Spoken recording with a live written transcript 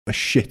a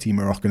shitty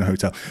Moroccan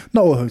hotel.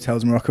 Not all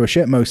hotels in Morocco are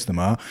shit, most of them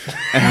are.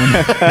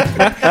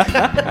 I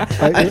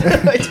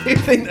do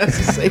think that's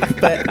a safe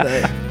bet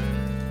though.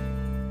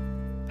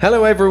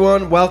 Hello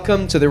everyone,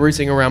 welcome to the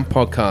Rooting Around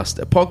podcast,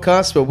 a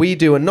podcast where we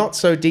do a not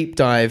so deep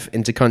dive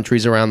into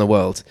countries around the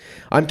world.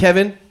 I'm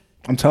Kevin.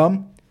 I'm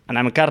Tom. And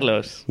I'm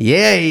Carlos.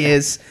 Yeah, he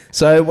is.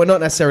 So we're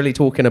not necessarily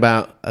talking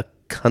about a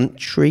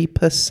country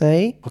per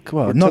se.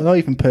 Well, not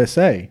even per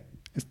se.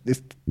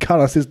 It's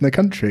Carlos isn't a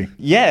country.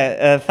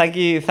 Yeah, thank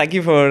you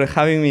for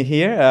having me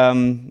here.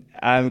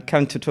 I'm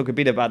come to talk a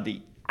bit about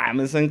the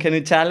Amazon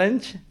Canoe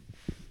Challenge.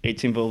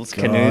 It involves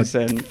canoes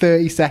and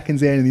 30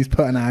 seconds in and he's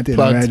put an ad in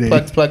already.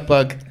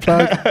 Plug.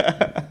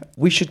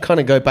 We should kind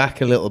of go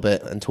back a little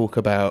bit and talk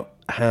about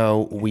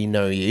how we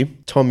know you.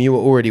 Tom, you were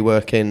already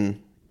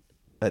working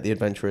at The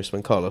Adventurous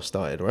when Carlos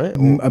started, right?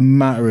 A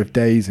matter of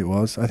days it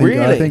was. I think.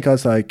 Really? I think I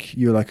was like,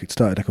 you were like, it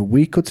started like a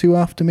week or two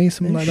after me,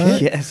 something like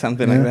that. Yeah,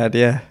 something like that,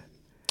 yeah.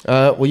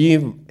 Well,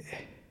 you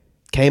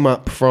came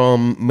up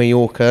from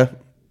Mallorca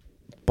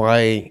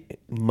by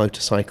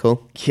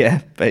motorcycle.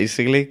 Yeah,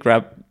 basically.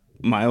 Grabbed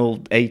my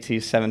old 80s,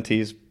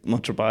 70s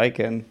motorbike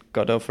and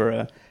got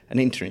offered an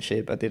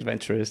internship at The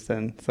Adventurous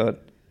and thought,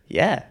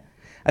 yeah.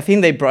 I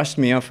think they brushed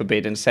me off a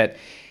bit and said,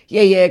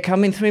 yeah,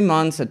 come in 3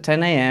 months at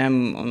 10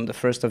 a.m. on the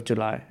 1st of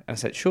July. I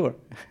said, sure.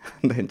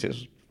 And then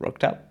just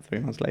rocked up 3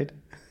 months later.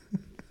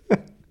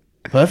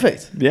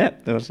 Perfect. Yeah,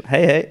 there was,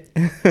 hey.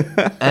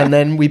 And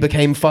then we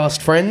became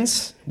fast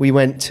friends. We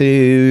went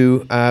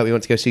to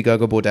go see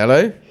Gogo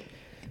Bordello.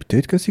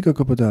 Did go see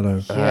Gogo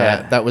Bordello.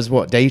 Yeah. That was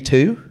what, day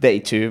 2? Day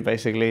 2,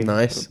 basically.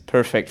 Nice.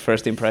 Perfect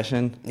first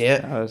impression. Yeah.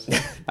 That was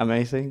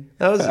amazing.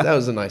 That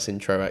was a nice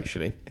intro,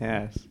 actually.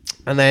 Yes.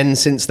 And then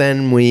since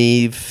then,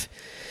 we've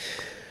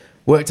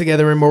worked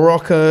together in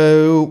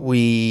Morocco.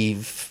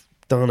 We've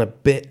done a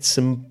bits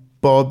and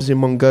bobs in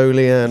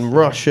Mongolia and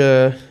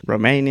Russia.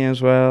 Romania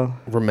as well.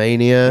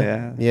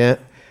 Romania. Yeah.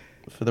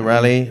 For the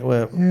rally.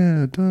 Well,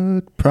 yeah,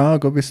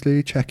 Prague,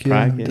 obviously. Czechia.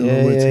 Prague, did all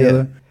the way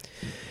together.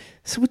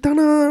 So we've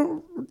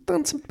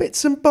done some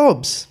bits and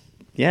bobs.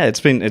 Yeah, it's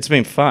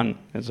been fun.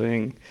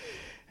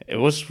 It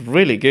was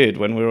really good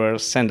when we were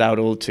sent out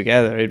all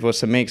together. It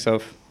was a mix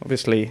of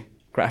obviously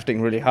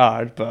crafting really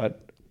hard,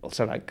 but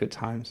also like good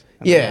times.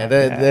 Yeah,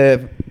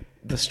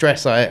 the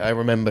stress I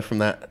remember from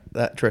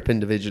that trip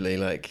individually,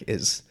 like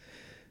is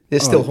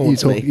still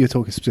haunts me. You're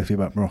talking specifically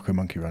about Morocco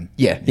Monkey Run.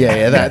 Yeah.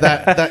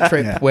 That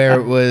trip where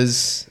it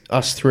was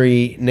us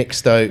three, Nick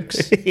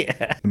Stokes,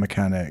 Yeah. The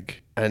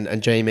mechanic.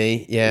 and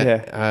Jamie.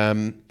 Yeah.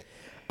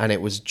 And it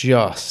was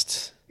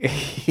just.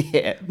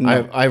 Yeah.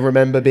 No. I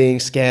remember being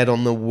scared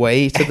on the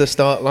way to the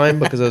start line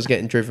because I was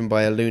getting driven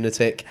by a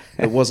lunatic.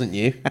 It wasn't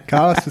you.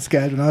 Carlos was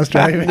scared when I was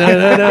driving. No.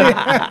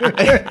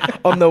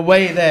 On the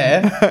way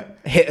there,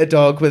 hit a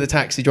dog with a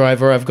taxi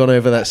driver. I've gone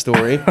over that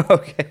story.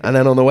 Okay. And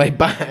then on the way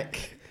back,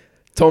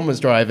 Tom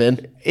was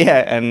driving.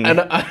 Yeah,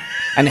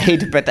 and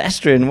hit a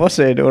pedestrian, was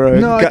it, or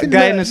a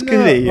guy in a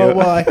scooty? No.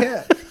 Well,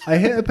 I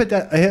hit a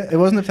pedestrian. It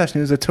wasn't a pedestrian;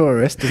 it was a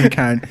tourist. Doesn't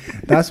count.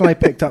 That's when I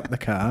picked up the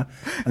car,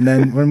 and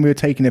then when we were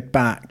taking it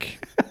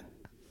back,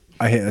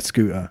 I hit a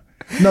scooter.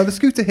 No, the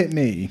scooter hit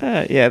me.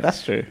 Yeah,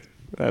 that's true.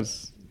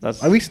 That's.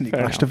 I recently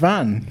crashed a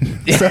van,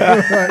 Yeah. so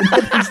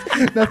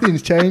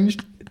nothing's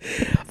changed.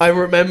 I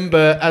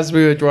remember as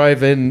we were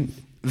driving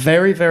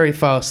very, very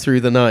fast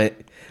through the night,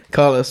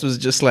 Carlos was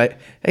just like,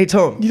 "Hey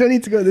Tom, You don't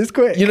need to go this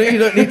quick. you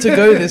don't need to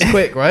go this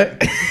quick, right?"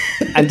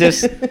 And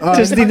just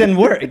didn't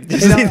work.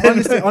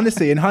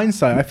 Honestly, in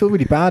hindsight, I feel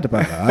really bad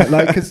about that.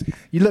 Like, because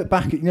you look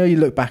back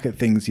at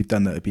things you've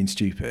done that have been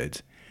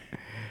stupid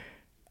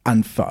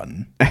and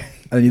fun,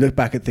 and you look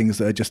back at things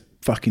that are just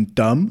fucking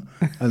dumb,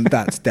 and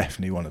that's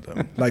definitely one of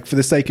them. Like, for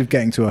the sake of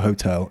getting to a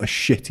hotel, a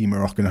shitty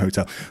Moroccan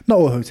hotel. Not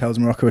all hotels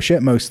in Morocco are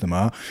shit, most of them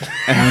are.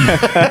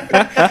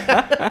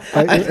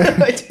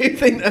 I do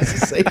think that's a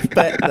safe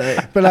bet though.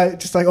 But like,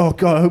 just like, oh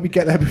god, I hope we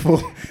get there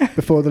before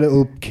the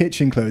little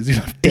kitchen closes. You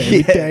have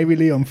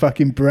dairy on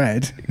fucking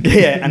bread.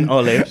 Yeah, and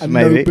olives, and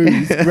maybe. no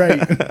booze. Great.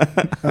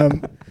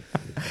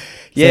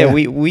 Yeah,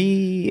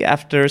 we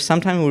after some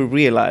time we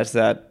realized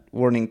that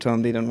warning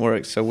tone didn't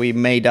work, so we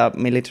made up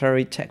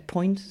military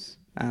checkpoints,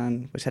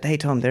 and we said, "Hey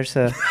Tom, there's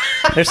a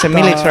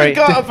military." I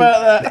forgot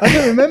about that. I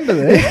don't remember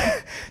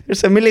this.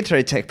 There's a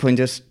military checkpoint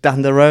just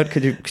down the road.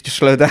 Could you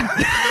slow down?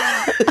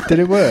 Did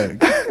it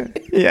work?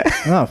 Yeah.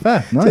 Oh,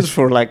 fair. Nice. Just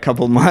for like a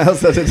couple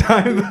miles at a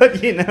time,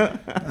 but you know.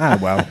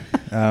 Well.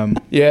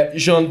 Yeah,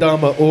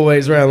 gendarme are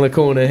always round the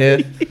corner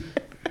here.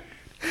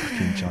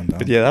 Fucking gendarme.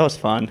 But yeah, that was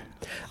fun.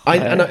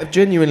 I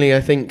genuinely,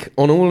 I think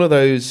on all of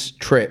those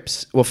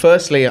trips, well,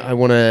 firstly, I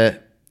want to,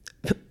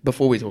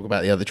 before we talk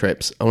about the other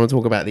trips, I want to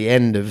talk about the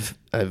end of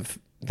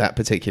that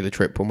particular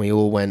trip when we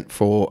all went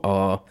for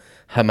our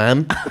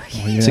hammam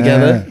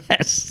together.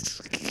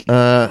 Yes.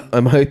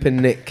 I'm hoping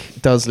Nick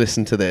does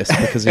listen to this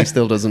because he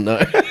still doesn't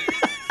know.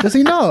 Does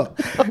he not?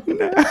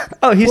 No.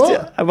 Oh, he's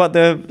still, about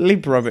the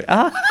lip rubber.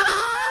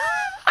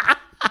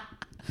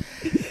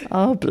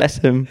 Oh, bless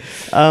him.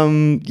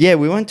 Yeah,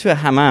 we went to a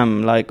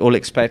hammam, like all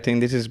expecting.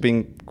 This has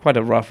been quite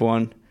a rough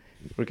one.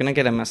 we're gonna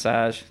get a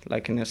massage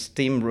like in a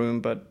steam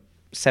room, but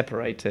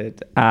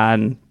separated,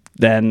 and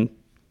then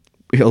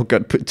we all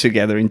got put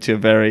together into a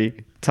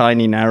very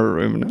tiny, narrow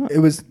room. No? It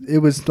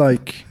was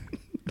like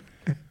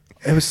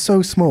it was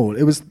so small.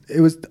 It was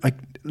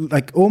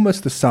like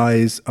almost the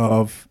size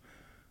of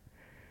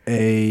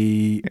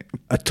a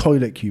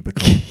toilet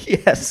cubicle.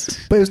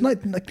 Yes, But it was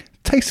like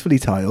tastefully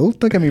tiled.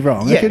 Don't get me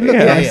wrong. Yeah, I could look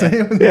yeah, at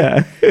it.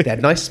 yeah. They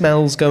had nice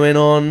smells going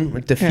on,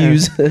 like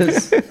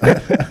diffusers.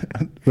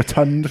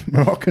 Rotund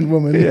Moroccan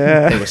woman.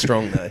 Yeah. They were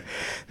strong though.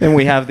 Then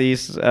we have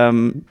these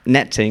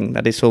netting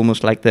that is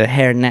almost like the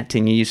hair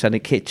netting you use at the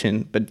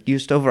kitchen, but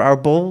used over our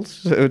balls.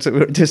 So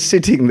we're just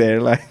sitting there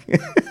like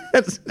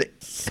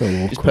So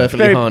Just awkward.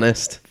 perfectly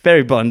harnessed.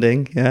 very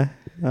bonding. Yeah.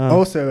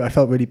 Also, I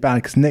felt really bad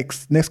because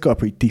Nick's got a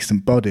pretty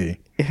decent body.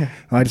 Yeah.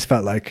 I just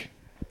felt like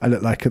I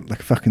looked like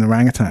a fucking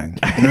orangutan.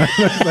 You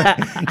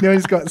know,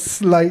 he's got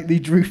slightly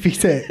droopy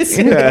tits.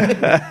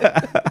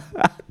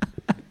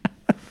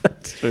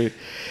 That's true.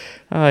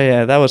 Oh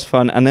yeah, that was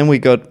fun. And then we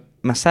got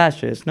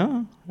massages,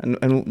 no?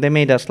 And they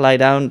made us lie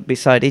down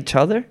beside each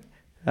other.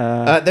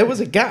 There was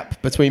a gap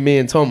between me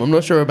and Tom. I'm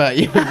not sure about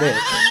you and Nick,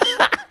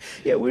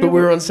 Yeah, but we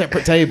were on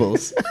separate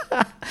tables.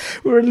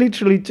 we were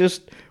literally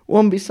just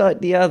one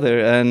beside the other,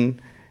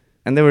 and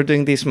they were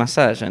doing this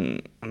massage,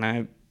 and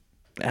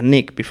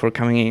Nick, before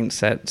coming in,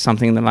 said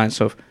something in the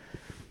lines of,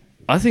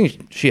 "I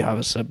think she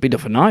has a bit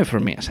of an eye for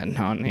me." I said,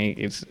 "No, Nick,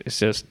 it's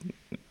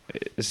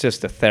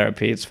just a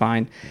therapy. It's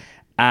fine."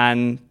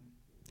 And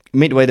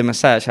midway the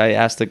massage, I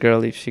asked the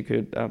girl if she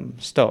could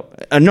stop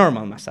a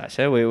normal massage.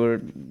 We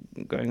were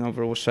going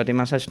over a sweaty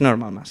massage,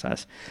 normal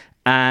massage,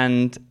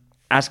 and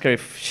asked her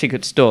if she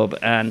could stop.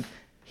 And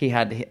he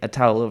had a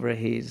towel over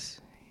his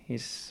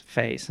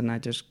face, and I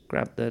just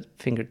grabbed the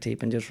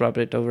fingertip and just rubbed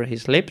it over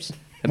his lips.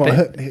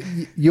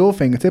 Your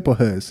fingertip or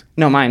hers?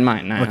 No, mine.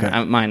 No,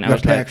 Okay. mine. I You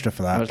was pay like, extra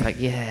for that. I was like,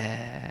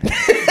 yeah.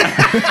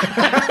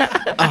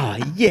 Ah,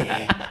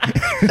 yeah.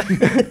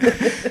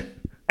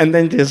 And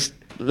then just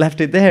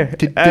left it there.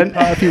 Did part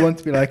of you want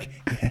to be like,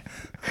 yeah,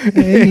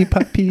 hey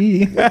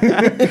puppy?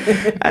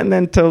 And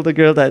then told the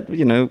girl that,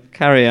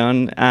 carry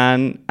on.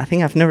 And I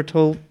think I've never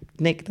told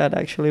Nick that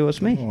actually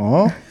was me.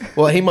 Aw.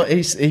 Well, he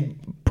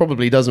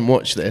probably doesn't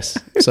watch this,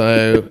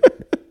 so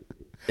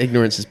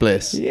ignorance is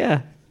bliss.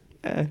 Yeah.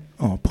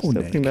 Oh, poor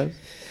Still Nick. think that-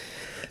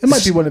 It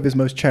might be one of his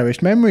most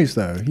cherished memories,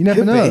 though. You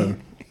never Could be. know.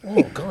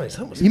 Oh, guys,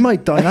 that was He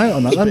might dine out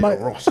on that. That might,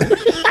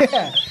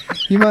 yeah.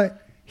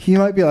 He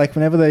might be like,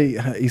 whenever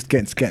he's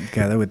getting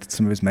together with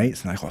some of his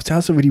mates, and like, oh, tell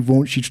us a really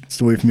raunchy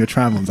story from your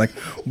travels. Like,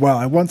 well,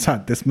 I once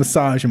had this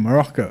massage in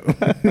Morocco,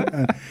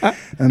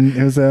 and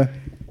it was a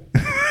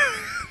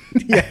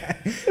yeah.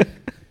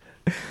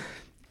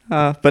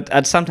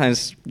 But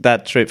sometimes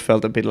that trip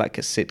felt a bit like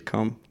a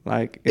sitcom.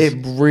 Like It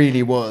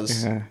really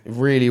was. Yeah. It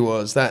really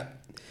was. That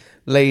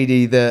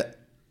lady that.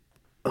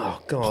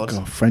 Oh God.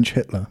 God, French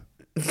Hitler.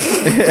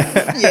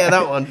 Yeah,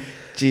 that one.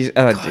 Jeez,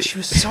 God, she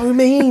was so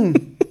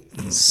mean.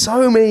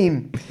 So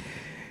mean.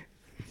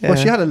 Well,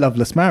 she had a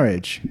loveless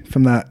marriage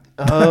from that.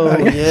 Oh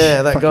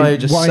yeah, that guy who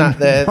just sat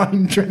there,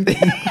 wine drinking.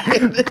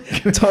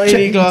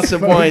 tiny glass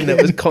of wine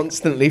that was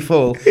constantly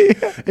full.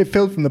 It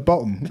filled from the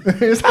bottom.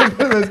 It was like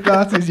one of those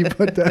glasses you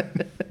put down.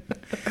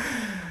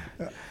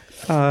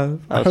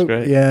 that was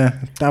great. Yeah,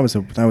 that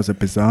was a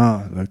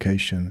bizarre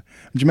location.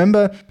 Do you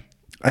remember?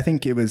 I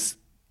think it was.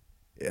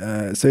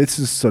 So this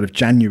is sort of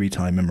January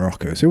time in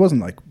Morocco. So it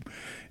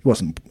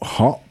wasn't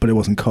hot, but it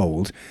wasn't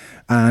cold.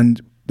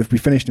 And we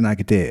finished in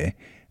Agadir,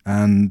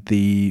 and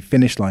the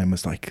finish line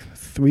was like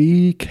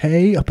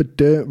 3k up a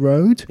dirt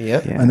road.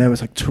 Yeah. Yeah. And there was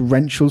like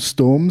torrential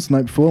storms the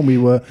night before, and we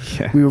were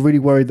really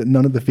worried that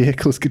none of the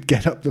vehicles could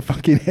get up the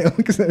fucking hill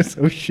because they were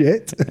so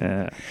shit.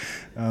 Yeah.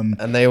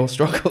 And they all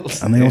struggled.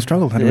 And they all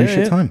struggled, had a really Yeah,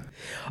 shit yeah. time.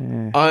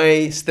 Yeah.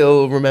 I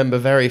still remember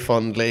very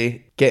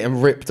fondly getting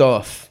ripped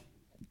off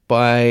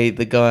by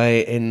the guy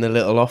in the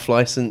little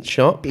off-license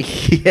shop.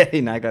 Yeah,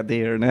 in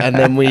Agadir. No? And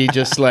then we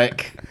just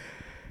like,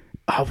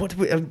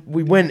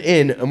 we went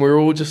in and we were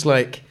all just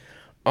like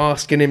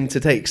asking him to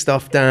take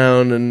stuff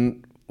down,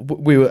 and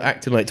we were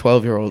acting like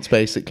 12-year-olds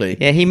basically.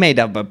 Yeah, he made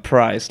up a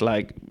price,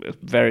 like a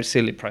very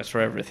silly price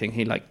for everything.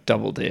 He like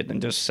doubled it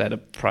and just set a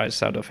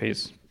price out of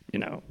his,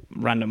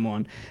 random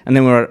one. And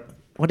then we were,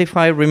 what if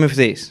I remove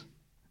this?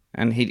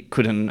 And he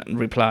couldn't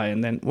reply.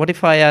 And then what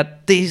if I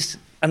add this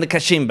and the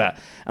kashimba?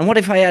 And what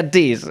if I add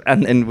this?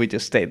 And then we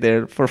just stayed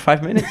there for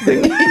 5 minutes.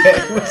 Yeah,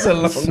 it was a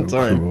long So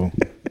time. cruel.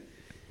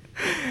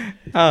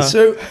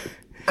 So,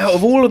 out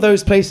of all of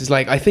those places,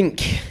 like I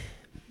think,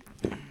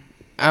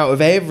 out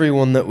of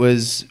everyone that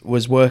was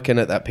working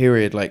at that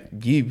period, like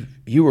you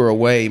were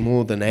away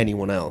more than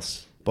anyone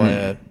else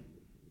by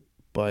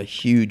a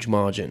huge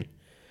margin.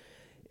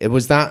 It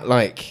was that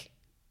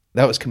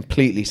was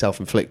completely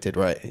self-inflicted,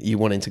 right? You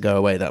wanting to go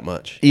away that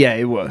much. Yeah,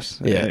 it was.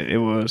 Yeah. It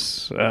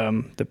was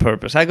the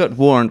purpose. I got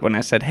warned when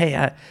I said,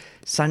 hey,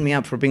 sign me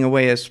up for being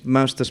away as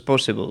most as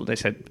possible. They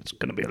said, it's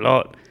going to be a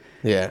lot.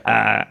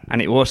 Yeah.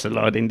 And it was a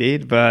lot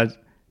indeed, but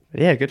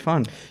yeah, good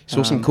fun.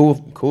 Saw some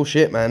cool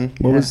shit, man.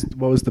 What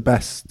was the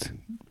best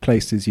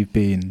places you've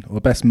been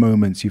or best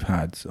moments you've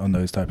had on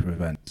those type of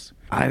events?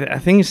 I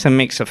think it's a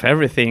mix of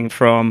everything,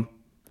 from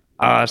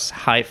us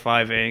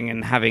high-fiving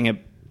and having a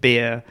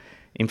beer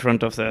in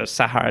front of the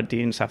Sahara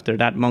dunes after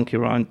that monkey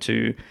run,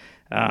 to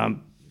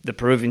the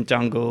Peruvian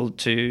jungle,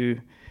 to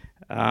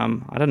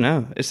I don't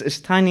know, it's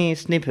tiny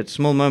snippets,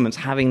 small moments,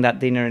 having that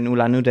dinner in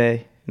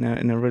Ulanude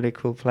in a really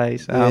cool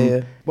place.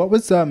 What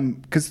was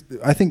because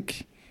I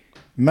think it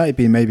might have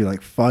been maybe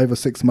like 5 or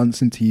 6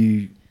 months into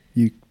you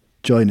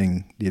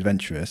joining the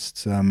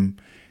Adventurists,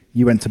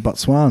 you went to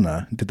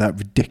Botswana and did that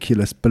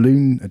ridiculous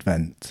balloon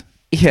event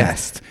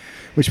test,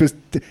 which was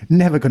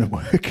never going to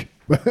work.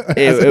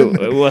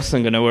 It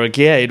wasn't going to work.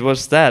 Yeah, it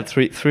was that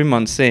 3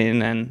 months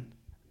in,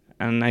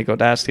 and I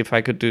got asked if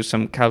I could do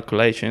some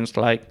calculations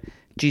like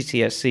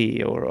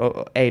GCSE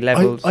or A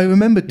levels. I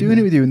remember doing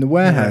it with you in the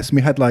warehouse, and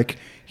we had like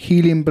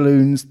helium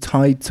balloons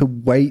tied to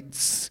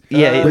weights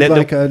with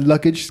like a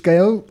luggage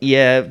scale.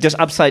 Yeah, just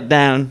upside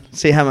down,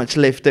 see how much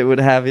lift it would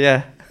have.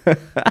 Yeah.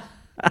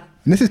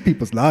 And this is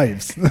people's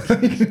lives.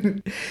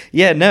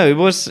 Yeah, no, it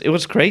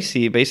was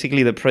crazy.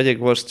 Basically, the project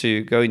was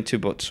to go into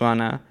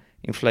Botswana,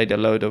 inflate a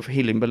load of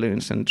helium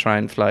balloons, and try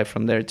and fly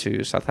from there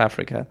to South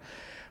Africa.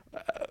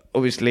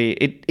 Obviously,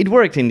 it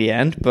worked in the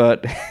end,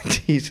 but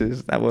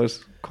Jesus, that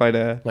was quite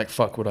a... Like,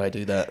 fuck would I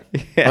do that?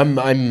 Yeah.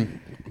 I'm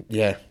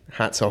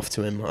hats off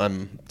to him.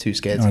 I'm too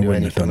scared to do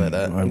anything like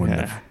that. I wouldn't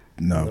have.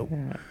 No.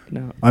 Yeah,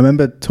 no. I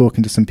remember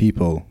talking to some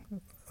people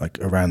like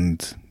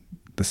around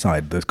the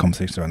side, those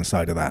conversations around the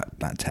side of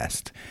that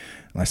test.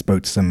 And I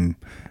spoke to some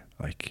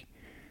like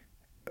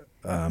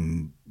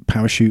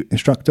parachute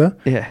instructor.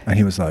 Yeah. And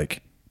he was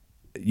like,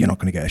 you're not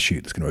going to get a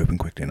chute that's going to open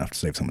quickly enough to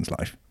save someone's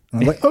life.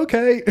 And I was like,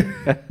 okay.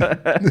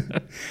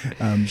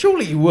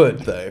 Surely you would,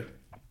 though.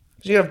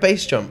 Because you have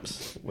base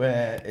jumps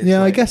where it's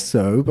I guess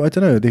so, but I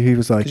don't know. He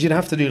was like... Because you'd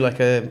have to do like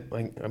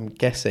I'm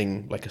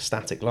guessing, like a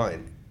static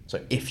line.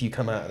 So if you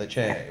come out of the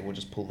chair, it will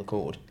just pull the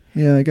cord.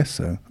 Yeah, I guess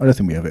so. I don't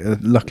think we have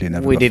it. Luckily, it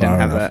never We got didn't far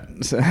have enough.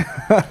 that.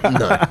 So.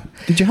 No.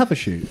 Did you have a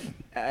chute?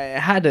 I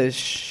had a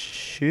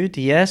chute,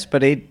 yes,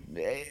 but it...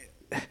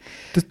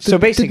 So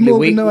basically, did Morgan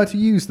we know how to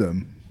use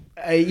them?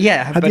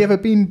 Yeah. Had he ever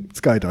been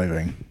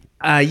skydiving?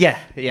 Yeah.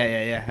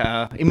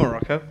 In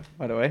Morocco,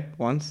 by the way,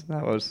 once.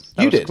 That was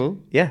cool.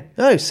 Yeah.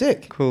 Oh,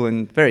 sick. Cool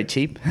and very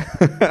cheap.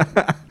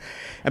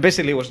 I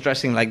basically was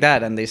dressing like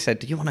that, and they said,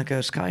 do you want to go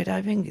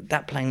skydiving?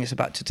 That plane is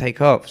about to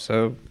take off.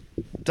 So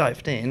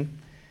dived in.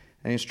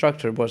 The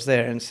instructor was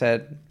there and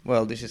said,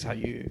 well, this is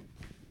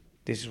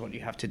what you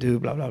have to do,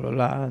 blah, blah, blah,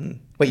 blah.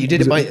 And Wait, you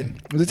did was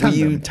it were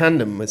you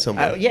tandem with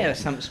someone? yeah,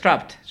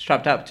 strapped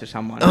up to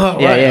someone. Oh,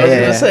 right. Yeah, I was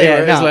going to say, yeah,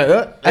 it's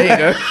like, there you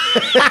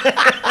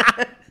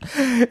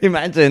go.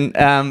 Imagine.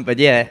 But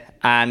yeah,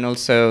 and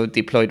also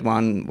deployed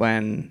one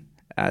when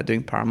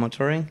doing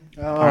paramotoring.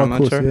 Of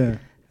course, yeah.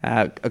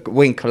 A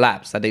wing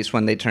collapse. That is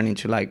when they turn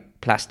into like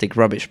plastic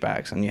rubbish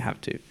bags, and you have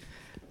to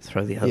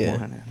throw the other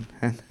one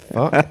in.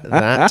 Fuck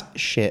that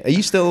shit. Are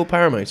you still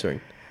paramotoring?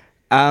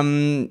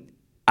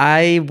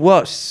 I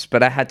was,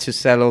 but I had to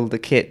sell all the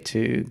kit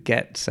to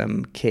get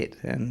some kit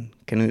and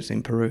canoes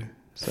in Peru.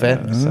 Fair.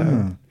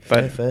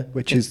 Fair.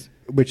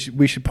 Which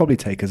we should probably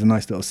take as a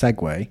nice little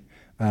segue.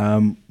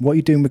 What are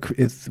you doing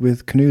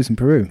with canoes in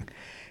Peru?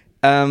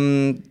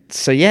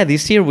 So yeah,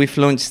 this year we've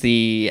launched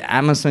the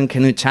Amazon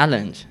Canoe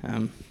Challenge.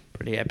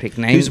 Pretty epic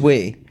name. Who's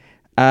we?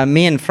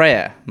 Me and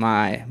Freya,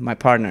 my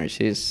partner.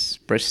 She's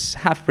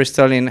half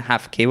Bristolian,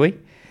 half Kiwi.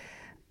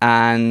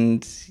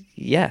 And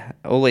yeah,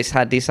 always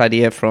had this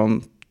idea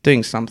from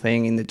doing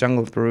something in the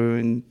jungle of Peru,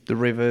 in the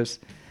rivers,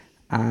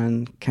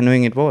 and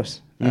canoeing it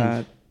was.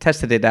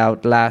 Tested it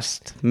out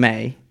last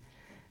May,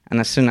 and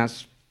as soon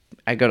as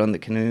I got on the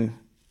canoe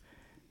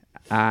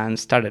and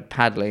started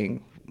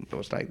paddling, it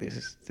was like,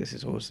 this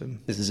is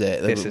awesome. This is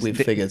it. We've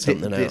figured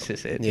something out. This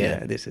is it.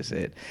 Yeah, this is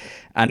it.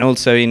 And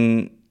also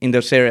in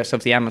those areas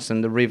of the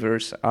Amazon, the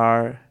rivers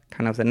are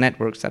kind of the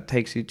networks that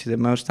takes you to the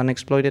most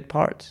unexploited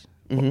parts.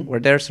 Mm-hmm. Where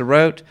there's a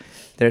road,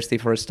 there's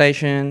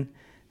deforestation,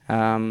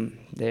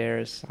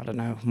 there's, I don't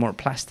know, more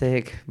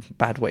plastic,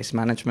 bad waste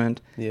management.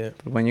 Yeah.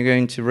 But when you go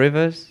into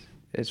rivers,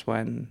 it's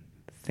when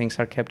things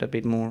are kept a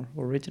bit more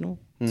original.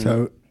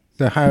 So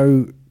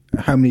how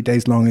many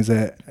days long is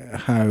it?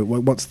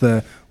 What's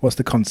the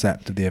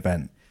concept of the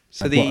event?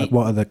 So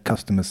what are the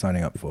customers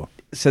signing up for?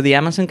 So the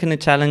Amazon Canoe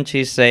Challenge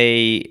is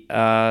a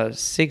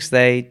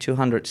 6-day,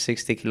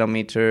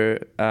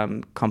 260-kilometer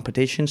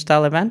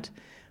competition-style event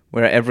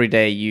where every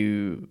day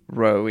you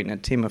row in a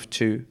team of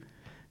 2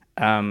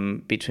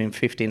 between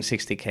 50 and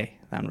 60k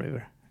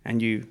downriver, and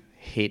you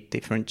hit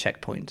different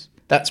checkpoints.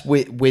 That's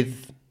with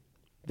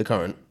the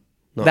current?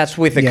 That's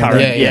with the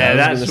current. Yeah,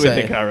 that's with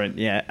the current.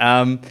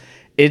 Yeah.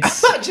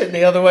 It's imagine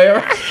the other way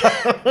around.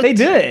 They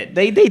do it.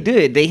 They do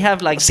it. They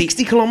have like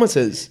 60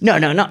 kilometers. No,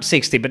 not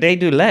 60, but they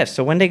do less.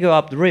 So when they go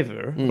up the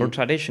river, or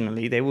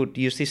traditionally, they would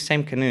use these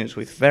same canoes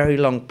with very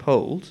long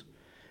poles,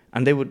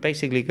 and they would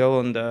basically go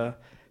on the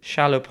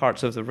shallow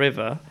parts of the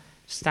river,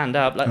 stand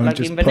up like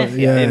in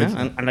Venezia,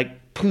 and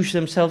like push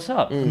themselves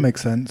up. That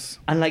makes sense.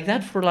 And like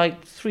that for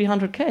like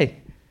 300k.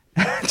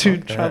 to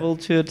travel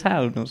to a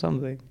town or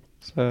something.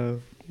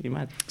 So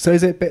imagine. So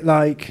is it a bit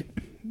like,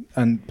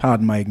 and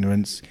pardon my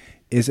ignorance,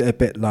 is it a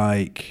bit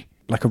like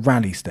a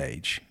rally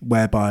stage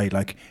whereby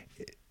like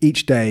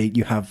each day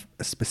you have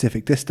a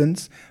specific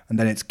distance and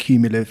then it's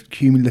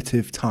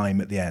cumulative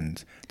time at the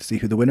end to see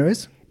who the winner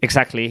is?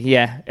 Exactly,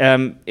 yeah.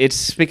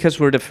 It's because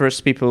we're the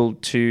first people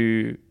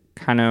to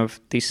kind of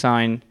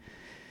design,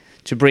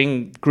 to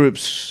bring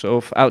groups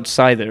of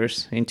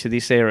outsiders into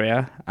this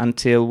area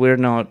until we're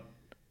not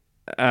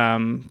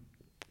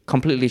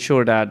completely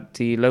sure that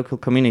the local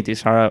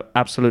communities are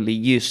absolutely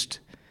used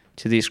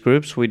to these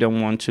groups. We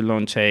don't want to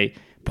launch a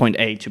point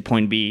A to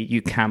point B.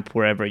 You camp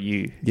wherever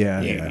you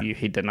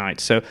hit the night.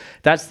 So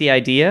that's the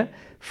idea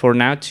for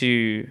now,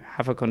 to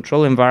have a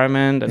control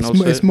environment, and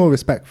it's more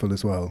respectful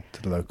as well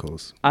to the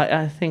locals.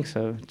 I think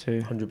so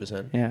too.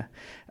 100%. Yeah.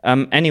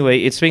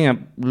 Anyway, it's been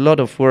a lot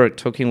of work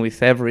talking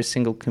with every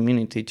single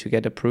community to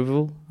get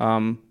approval.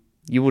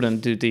 You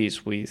wouldn't do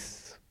this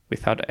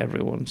without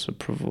everyone's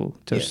approval,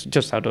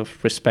 just out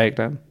of respect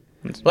and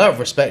out of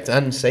respect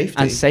and safety.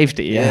 And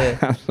safety, yeah.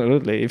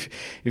 Absolutely.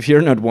 If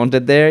you're not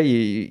wanted there,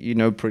 you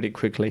know pretty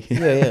quickly.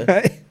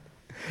 Yeah.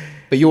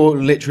 But you're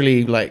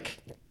literally, like,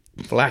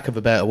 for lack of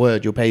a better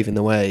word, you're paving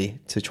the way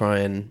to try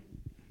and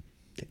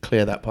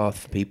clear that path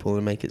for people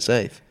and make it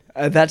safe.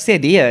 That's the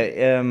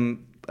idea.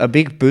 A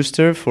big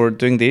booster for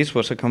doing this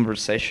was a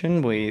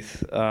conversation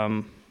with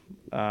Angel,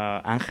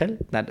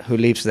 who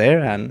lives there,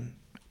 and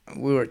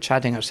we were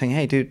chatting. I was saying,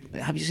 "Hey, dude,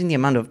 have you seen the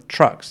amount of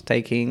trucks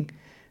taking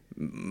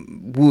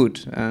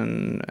wood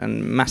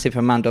and massive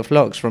amount of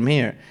logs from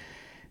here?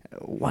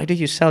 Why do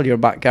you sell your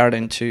back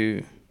garden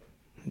to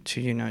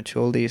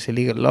all these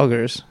illegal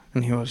loggers?"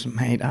 And he was,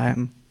 "Mate,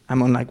 I'm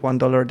on like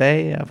 $1 a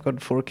day. I've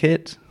got 4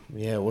 kids."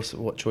 Yeah,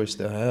 what choice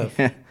do I have?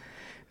 Yeah.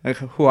 Like,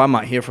 who am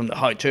I here from the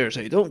high chair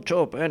say, don't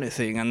chop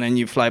anything, and then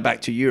you fly back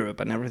to Europe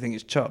and everything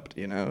is chopped,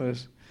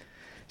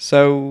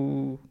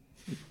 So,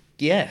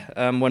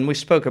 when we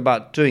spoke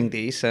about doing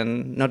these,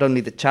 and not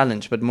only the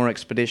challenge, but more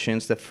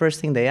expeditions, the first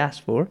thing they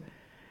asked for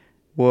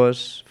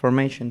was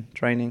formation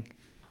training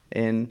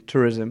in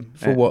tourism.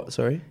 For what,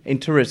 sorry? In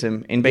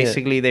tourism. And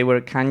basically they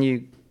were, can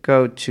you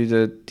go to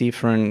the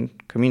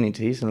different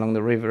communities along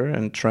the river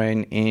and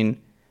train in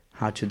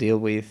how to deal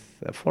with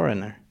a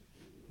foreigner?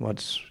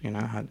 What's,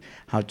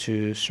 how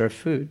to serve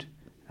food,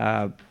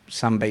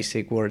 some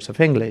basic words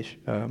of English,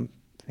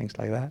 things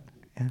like that.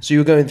 Yeah. So you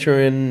were going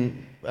through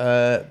and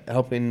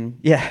helping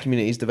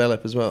communities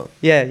develop as well?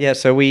 Yeah.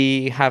 So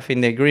we have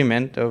in the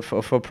agreement of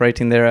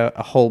operating there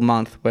a whole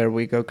month where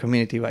we go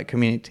community by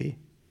community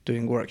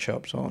doing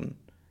workshops on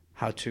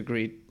how to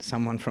greet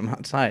someone from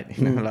outside,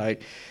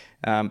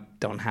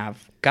 don't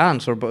have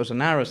guns or bows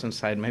and arrows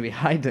inside, maybe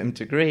hide them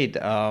to greet.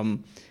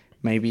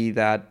 Maybe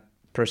that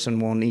person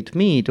won't eat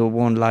meat or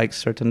won't like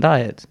certain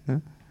diets.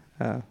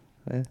 I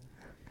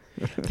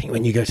think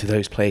when you go to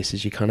those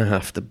places, you kind of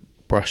have to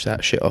brush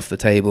that shit off the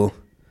table.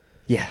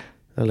 Yeah,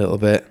 a little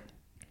bit.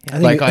 I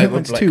think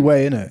it's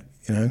two-way, isn't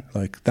it?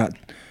 Like that.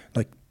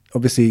 Like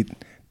obviously,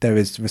 there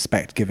is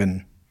respect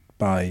given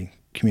by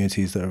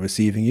communities that are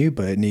receiving you,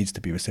 but it needs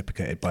to be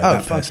reciprocated by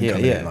that person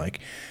coming in.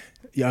 Like,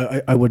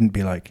 I wouldn't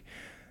be like.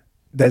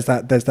 There's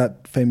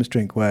that famous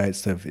drink where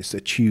it's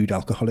a chewed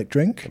alcoholic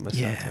drink.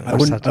 Yeah, I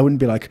wouldn't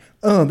be like,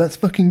 oh, that's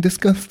fucking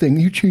disgusting.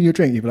 You chew your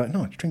drink. You'd be like,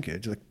 no, drink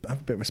it. Just like, have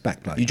a bit of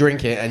respect. Like you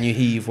drink it and you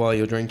heave while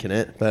you're drinking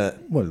it,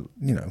 but but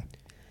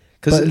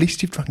at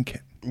least you've drunk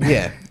it.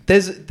 Yeah,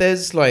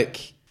 there's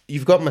like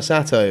you've got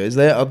Masato. Is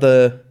there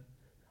other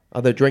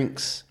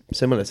drinks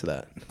similar to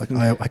that? Like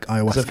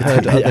ayahuasca. I've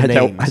heard other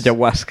names.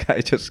 Ayahuasca.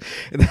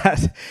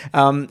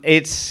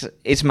 It's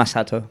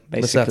Masato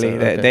basically.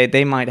 Masato, okay.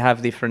 They might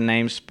have different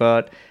names,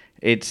 but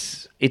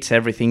it's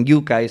everything.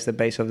 Yucca is the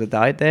base of the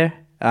diet there,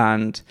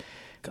 and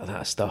God,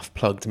 that stuff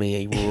plugged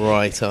me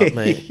right up,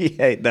 mate.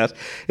 Yeah, it does.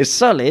 It's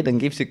solid and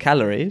gives you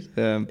calories.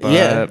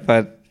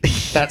 But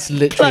that's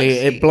literally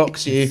it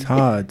blocks you. It's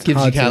hard.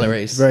 Gives you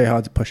calories. It's very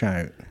hard to push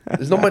out.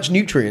 There's not much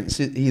nutrients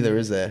either,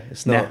 is there?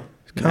 It's not. No.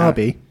 It's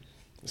carby.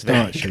 It's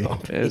very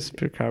It's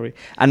pure carby.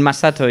 And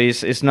Masato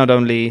is not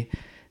only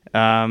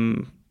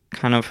kind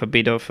of a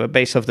bit of a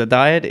base of the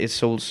diet,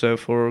 it's also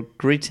for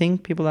greeting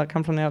people that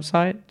come from the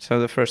outside. So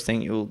the first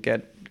thing you'll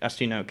get, as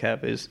you know,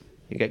 Kev, is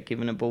you get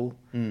given a bowl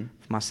of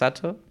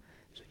Masato.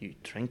 So you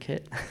drink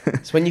it.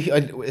 It's when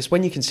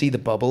you can see the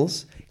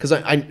bubbles, because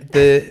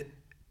the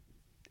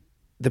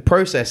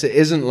process, it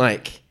isn't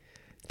like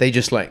they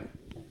just like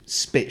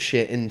spit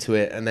shit into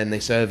it and then they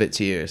serve it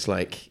to you. It's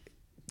like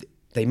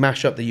they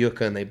mash up the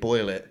yucca and they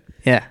boil it.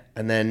 Yeah.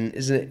 And then,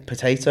 isn't it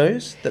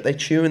potatoes that they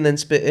chew and then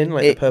spit in,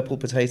 like the purple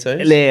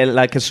potatoes? Yeah,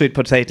 like a sweet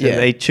potato. Yeah.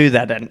 They chew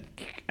that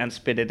and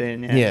spit it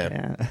in.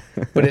 Yeah.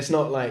 But it's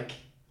not like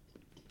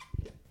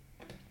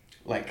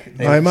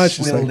they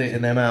swilled it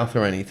in their mouth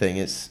or anything.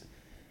 It's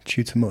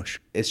chewed to mush.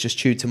 It's just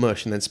chewed to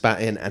mush and then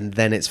spat in, and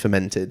then it's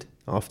fermented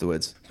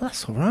afterwards.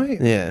 That's all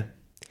right. Yeah.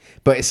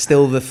 But it's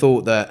still the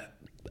thought that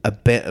a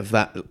bit of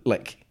that,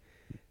 like,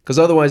 Because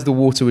otherwise the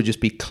water would just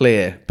be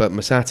clear, but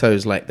Masato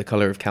is like the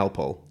colour of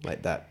Calpol,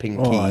 like that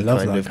pinky I love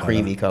kind that of colour.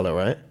 creamy colour,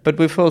 right? But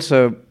we've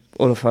also,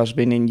 all of us,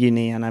 been in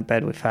uni, and I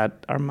bet we've had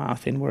our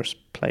mouth in worse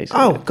places.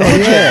 Oh, God,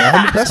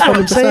 yeah. That's what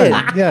I'm 100%, saying.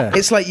 yeah.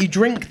 It's like you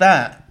drink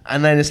that,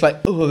 and then it's like,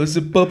 oh, there's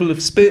a bubble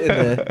of spit in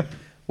there.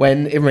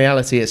 When in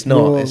reality, it's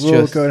not. We're it's all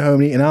just going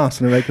home and eating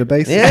arse on a regular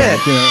basis. Yeah.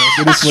 Like, you know,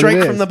 it is what straight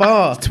it from is. the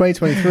bar. It's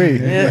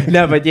 2023.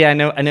 No, but yeah, I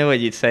know what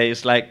you'd say.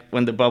 It's like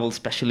when the bubble,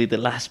 especially the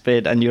last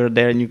bit, and you're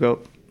there and you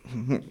go,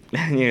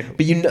 yeah.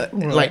 But you know,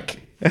 like,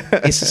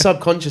 it's a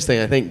subconscious thing,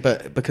 I think,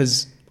 but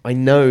because I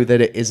know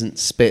that it isn't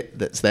spit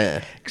that's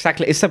there.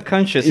 Exactly, it's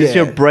subconscious. It's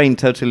your brain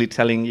totally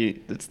telling you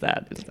it's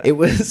that. It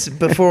was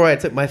before I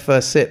took my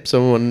first sip,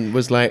 someone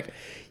was like,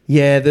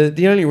 yeah,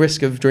 the only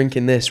risk of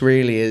drinking this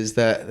really is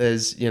that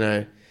there's, you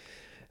know,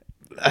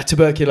 a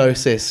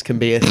tuberculosis can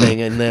be a thing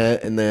in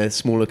their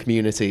smaller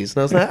communities.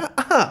 And I was like,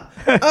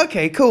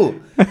 okay, cool.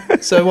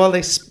 So while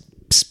they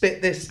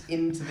spit this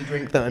into the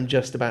drink that I'm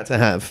just about to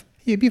have.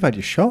 You've had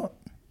your shot.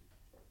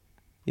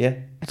 Yeah.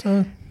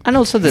 So And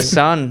also the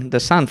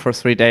sun for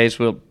 3 days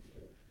will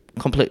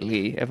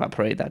completely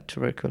evaporate that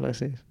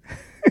tuberculosis.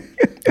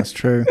 that's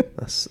true.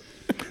 That's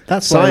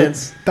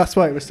Science. That's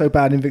why it was so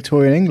bad in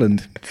Victorian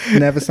England.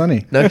 Never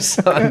sunny. no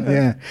sun.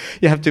 Yeah.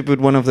 You have to put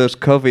one of those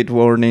COVID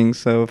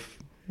warnings of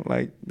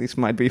like this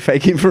might be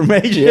fake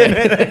information.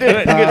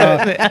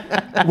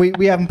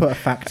 We haven't put a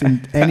fact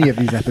in any of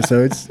these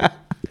episodes.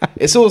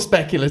 It's all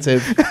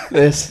speculative.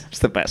 This. It's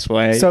the best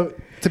way. So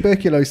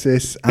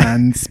tuberculosis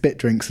and spit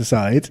drinks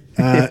aside,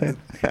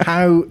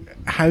 how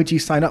do you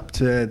sign up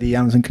to the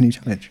Amazon Canoe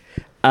Challenge?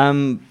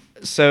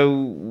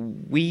 So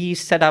we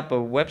set up a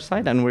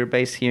website, and we're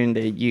based here in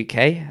the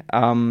UK.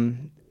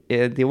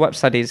 The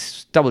website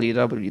is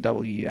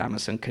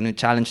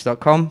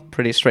www.amazoncanoechallenge.com.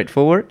 Pretty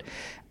straightforward.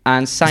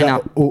 And sign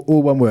up.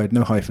 All one word,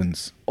 no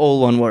hyphens.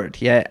 All one word,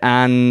 yeah.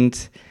 And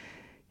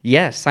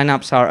yeah,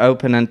 sign-ups are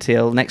open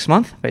until next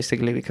month,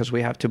 basically, because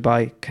we have to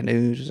buy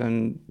canoes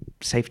and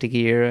safety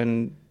gear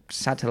and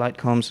satellite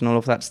comms and all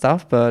of that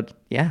stuff. But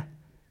yeah,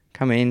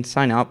 come in,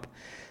 sign up.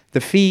 The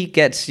fee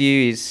gets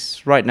you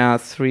is right now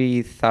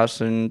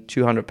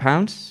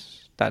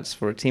 £3,200. That's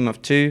for a team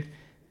of 2.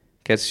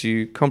 Gets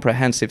you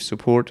comprehensive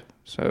support,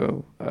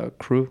 so a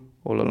crew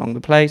all along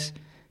the place,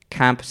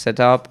 camp set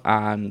up,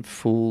 and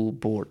full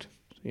board.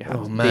 So you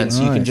have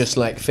So you can just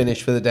like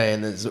finish for the day,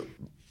 and there's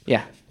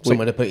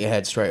somewhere to put your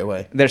head straight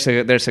away. There's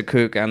a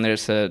cook and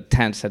there's a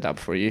tent set up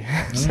for you,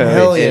 so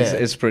Hell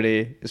it's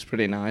pretty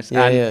nice.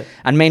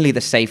 And mainly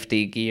the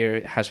safety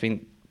gear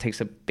takes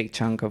a big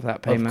chunk of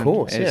that payment. Of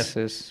course,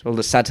 It's all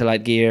the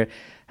satellite gear,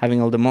 having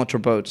all the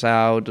motorboats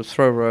out, the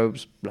throw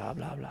ropes, blah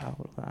blah blah,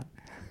 all of that.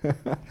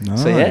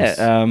 Nice. So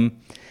yeah,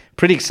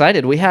 pretty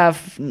excited. We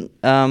have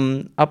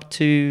up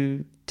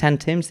to 10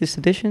 teams this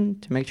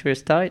edition to make sure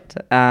it's tight,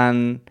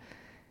 and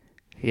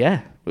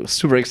yeah, it was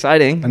super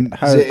exciting. And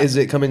Is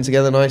it coming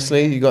together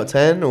nicely? You got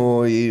 10,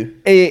 or you?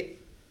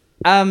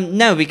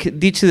 No,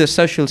 due to the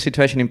social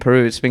situation in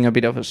Peru, it's been a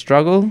bit of a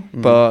struggle,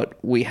 but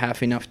we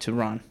have enough to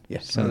run.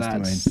 Yes, so that's the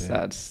main thing.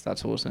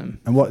 that's awesome.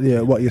 And what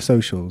are your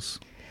socials?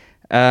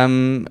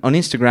 On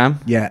Instagram,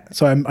 Yeah.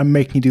 So I'm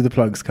making you do the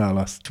plugs,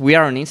 Carlos. we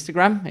are on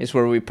Instagram. It's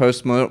where we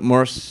post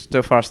most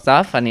of our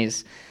stuff, and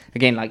it's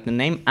again like the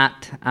name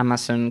at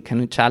Amazon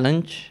Canoe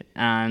Challenge,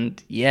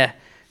 and yeah,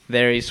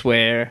 there is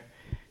where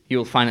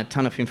you'll find a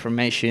ton of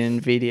information,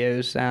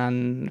 videos,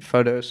 and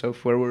photos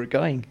of where we're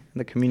going,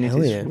 the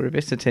communities we're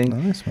visiting.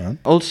 Nice, man.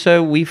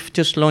 Also, we've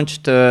just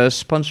launched a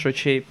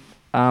sponsorship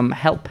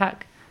help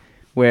pack,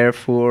 where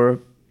for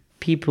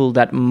people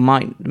that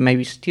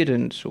maybe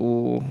students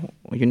or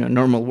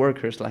normal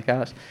workers like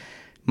us,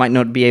 might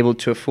not be able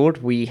to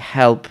afford, we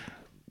help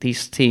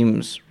these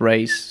teams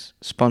raise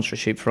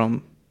sponsorship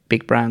from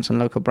big brands and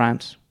local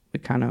brands. We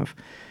kind of,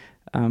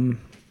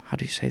 how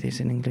do you say this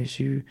in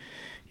English? You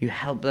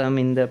help them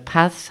in the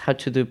paths, how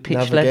to do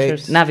pitch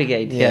lectures.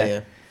 Navigate,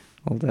 yeah.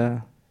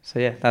 So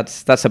yeah,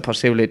 that's a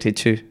possibility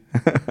too.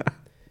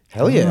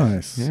 Hell yeah.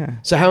 Nice. Yeah.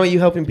 So how are you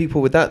helping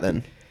people with that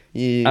then?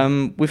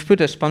 We've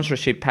put a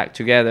sponsorship pack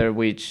together,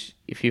 which,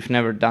 if you've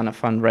never done a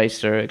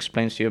fundraiser,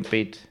 explains to you a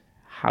bit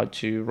how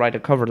to write a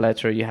cover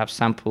letter. You have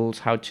samples,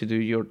 how to do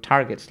your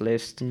targets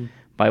list,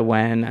 by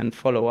when, and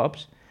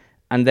follow-ups.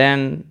 And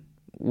then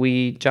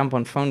we jump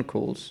on phone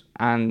calls,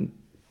 and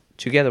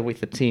together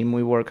with the team,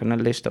 we work on a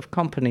list of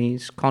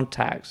companies,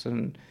 contacts,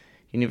 and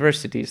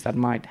universities that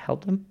might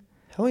help them.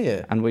 Hell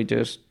yeah. And we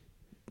just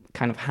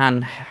kind of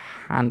hand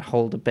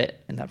hold a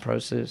bit in that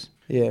process.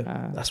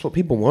 Yeah, that's what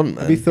people want,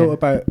 man. Have you thought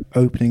about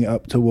opening it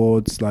up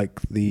towards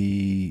like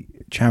the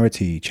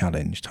charity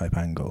challenge type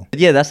angle?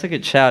 Yeah, that's a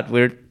good shout.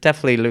 We're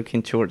definitely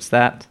looking towards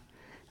that.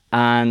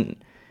 And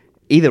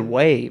either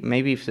way,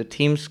 maybe if the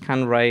teams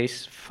can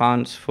raise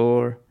funds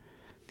for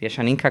the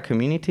Ashaninka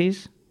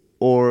communities,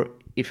 or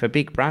if a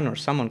big brand or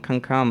someone can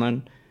come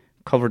and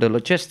cover the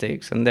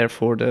logistics, and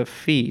therefore the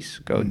fees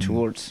go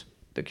towards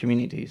the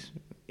communities.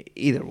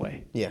 Either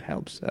way,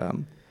 helps.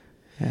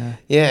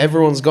 Yeah,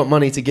 everyone's got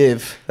money to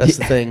give. That's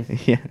the thing.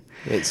 Yeah.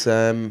 It's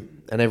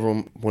and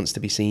everyone wants to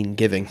be seen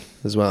giving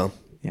as well.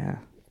 Yeah.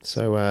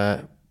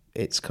 So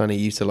it's kind of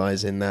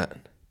utilising that.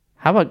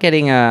 How about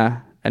getting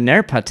an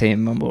Airpa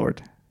team on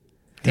board?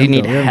 Do you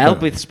need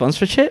help with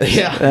sponsorship?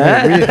 Yeah.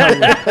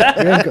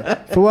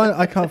 For one,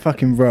 I can't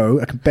fucking row.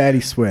 I can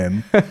barely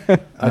swim.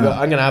 I'm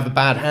going to have a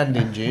bad hand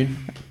in June.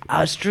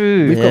 Oh, it's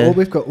true.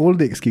 We've got all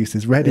the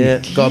excuses ready.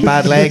 Yeah. Got a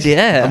bad leg.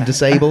 Yeah. I'm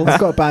disabled. I've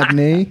got a bad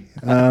knee.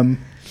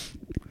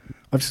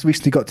 I've just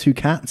recently got 2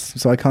 cats,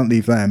 so I can't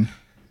leave them.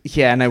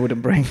 Yeah, and I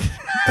wouldn't bring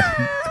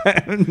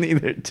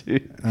neither too.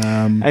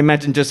 I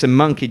imagine just a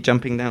monkey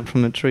jumping down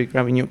from a tree,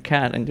 grabbing your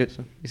cat, and just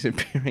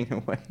disappearing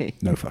away.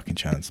 No fucking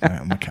chance,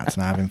 mate. My cat's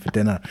not having for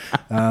dinner.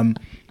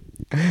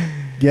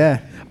 Yeah.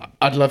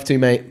 I'd love to,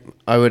 mate.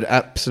 I would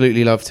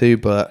absolutely love to,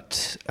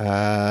 but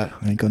I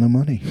ain't got no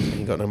money.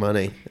 ain't got no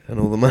money. And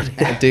all the money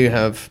I do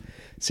have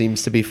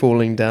seems to be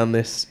falling down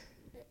this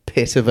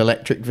pit of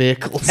electric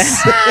vehicles.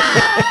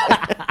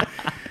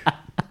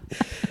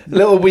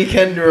 Little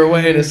weekender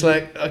away, and it's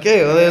like,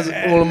 okay, well, there's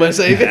all of my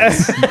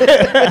savings.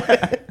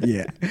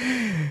 Yeah.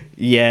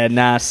 Yeah,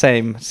 nah,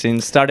 same.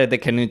 Since started the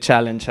Canoe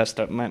Challenge,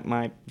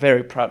 my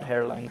very proud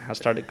hairline has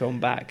started going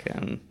back,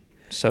 and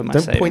so my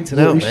Don't savings. point it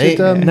out, mate.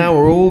 Now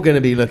we're all going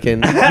to be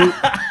looking.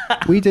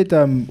 We did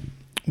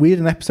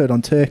an episode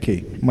on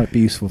Turkey. Might be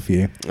useful for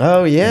you.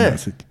 Oh, yeah.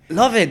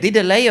 Love it. Did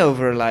a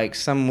layover like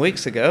some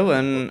weeks ago,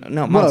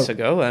 months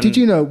ago. And did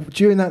you know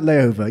during that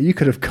layover you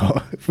could have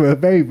got, for a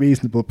very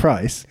reasonable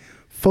price,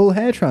 full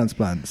hair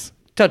transplants?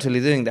 Totally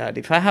doing that.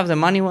 If I have the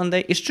money one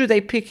day, it's true they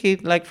pick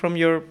it like from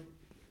your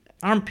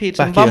armpits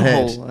Back and of your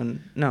bumhole, head.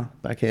 and no.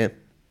 Back here.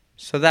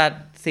 So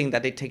that thing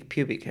that they take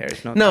pubic hair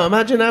is not. No,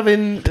 imagine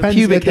having Depends-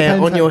 pubic hair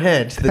depends on how- your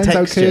head. The Depends how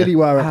texture. curly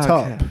you are up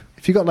top. okay.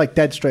 If you got like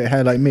dead straight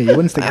hair like me, you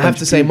wouldn't stick. I have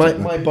to say, my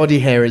body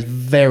hair is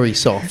very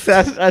soft.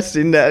 I've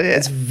seen that. Yeah.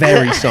 It's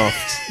very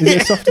soft. Is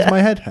it as soft as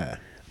my head hair?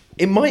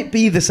 It might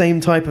be the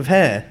same type of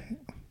hair.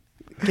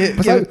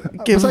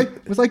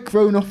 Was I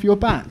grown off your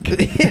back?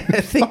 Yeah, I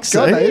think Oh,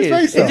 so. God, that is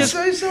very It's soft. just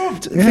so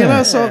soft. Yeah. Feel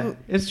how soft.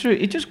 It's true.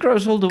 It just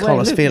grows all the way.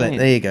 Carlos, Look, feel it. mate.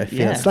 There you go. Feel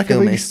Yeah. it. It's like Feel a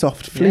really me.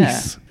 soft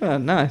fleece. Yeah. Oh,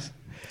 nice.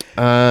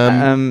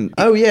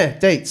 Oh yeah,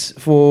 dates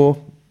for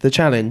the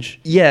challenge.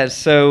 Yeah,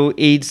 so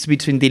it's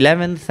between the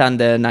 11th and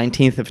the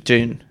 19th of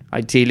June.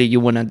 Ideally, you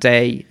want a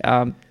day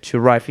to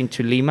arrive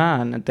into Lima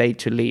and a day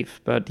to leave.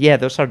 But yeah,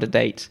 those are the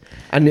dates.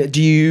 And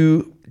do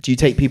you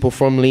take people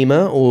from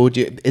Lima, or is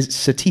it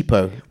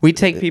Satipo? We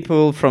take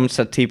people from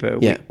Satipo.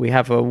 Yeah. We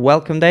have a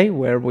welcome day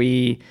where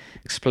we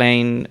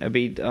explain a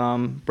bit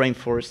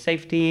rainforest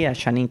safety,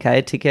 Ashaninka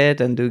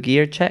etiquette, and do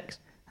gear checks.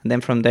 And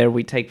then from there,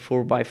 we take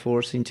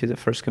 4x4s into the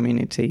first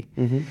community.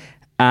 Mm-hmm.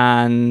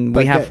 And But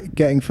we have...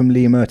 getting from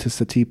Lima to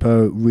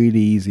Satipo really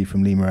easy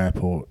from Lima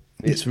Airport.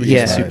 It's really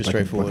Yeah. super Like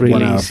straightforward. Really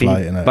 1 1 hour easy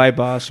flight, innit? by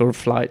bus or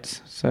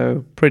flights,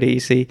 so pretty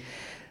easy.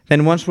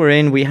 Then once we're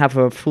in, we have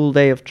a full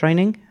day of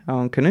training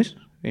on canoes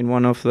in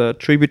one of the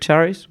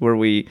tributaries where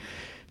we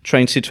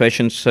train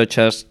situations such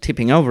as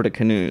tipping over the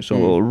canoes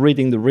or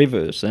reading the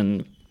rivers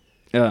and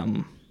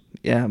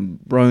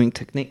rowing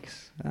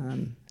techniques.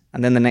 And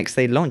then the next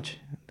day launch,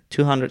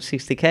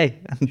 260k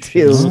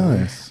until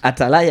Nice.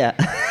 Atalaya.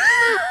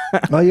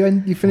 Oh,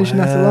 you finished in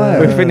Atalaya?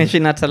 We're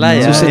finishing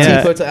Atalaya. So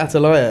Yeah. Satipo to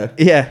Atalaya.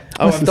 Yeah.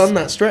 Oh, What's I've this? done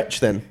that stretch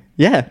then.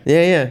 Yeah.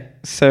 Yeah.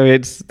 So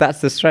that's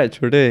the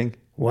stretch we're doing.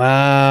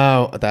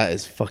 Wow, that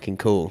is fucking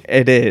cool.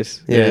 It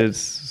is. Yeah.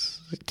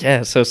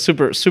 Yeah. So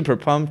super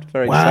pumped.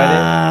 Very Wow. excited.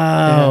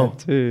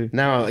 Yeah, too.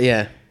 Now,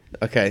 yeah.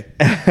 Okay.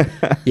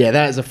 Yeah,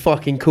 that is a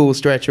fucking cool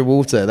stretch of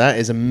water. That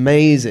is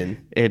amazing.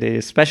 It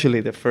is,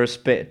 especially the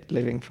first bit,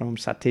 living from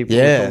Satipo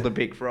Yeah. with all the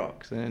big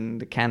rocks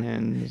and the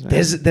cannons. And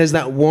There's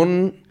that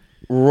one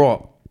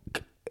rock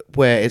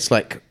where it's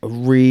like a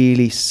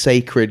really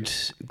sacred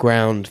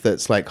ground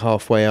that's like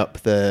halfway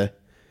up the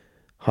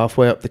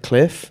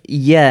cliff.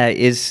 yeah,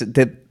 is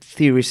the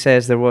theory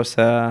says there was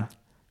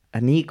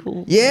an eagle.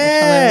 or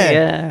Yeah. something?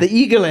 Yeah. The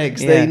eagle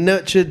eggs. Yeah. They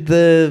nurtured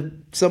the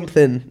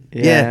something.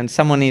 Yeah, and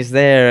someone is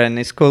there, and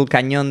it's called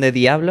Cañón de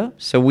Diablo.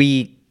 So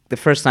the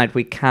first night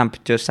we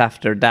camped just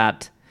after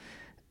that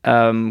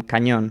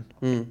cañón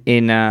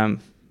in a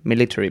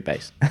military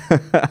base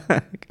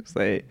because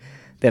they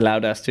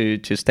allowed us to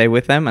stay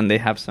with them, and they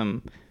have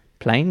some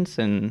planes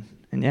and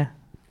yeah.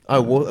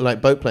 Oh,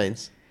 like boat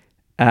planes.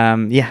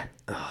 Yeah.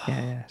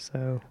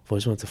 So I've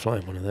always wanted to fly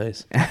in one of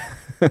those.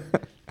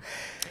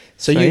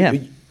 So, yeah.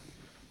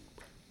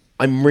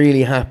 I'm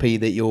really happy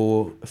that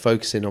you're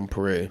focusing on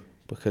Peru,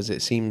 because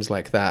it seems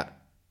like that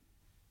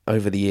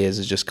over the years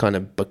has just kind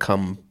of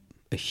become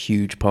a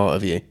huge part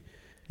of you.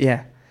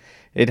 yeah,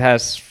 it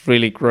has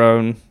really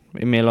grown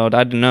in me a lot.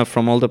 I don't know,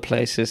 from all the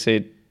places,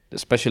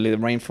 especially the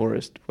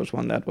rainforest was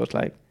one that was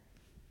like,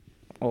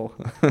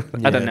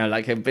 I don't know,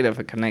 like a bit of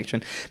a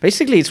connection.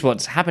 Basically, it's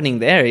what's happening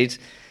there. It's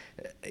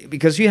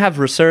because you have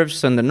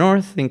reserves in the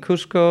north, in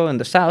Cusco, in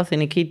the south,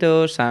 in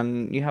Iquitos,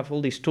 and you have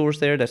all these tours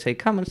there that say,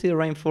 come and see the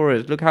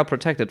rainforest, look how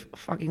protected,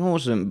 fucking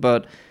awesome.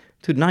 But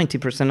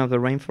 90% of the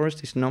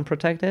rainforest is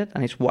non-protected,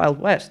 and it's Wild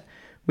West,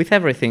 with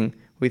everything,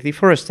 with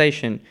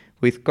deforestation,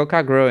 with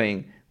coca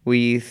growing,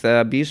 with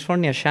abuse for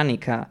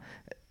Nyashanika,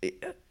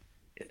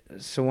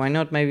 So why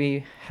not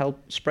maybe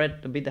help spread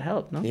a bit the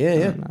help? No.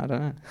 Yeah. I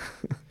don't know.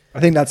 I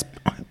think that's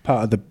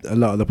part of a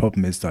lot of the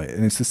problem is that,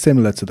 and it's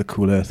similar to the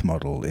Cool Earth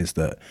model, is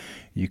that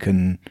you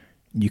can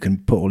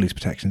put all these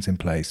protections in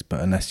place, but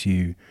unless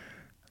you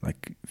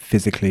like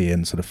physically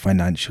and sort of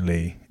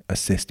financially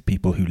assist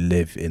people who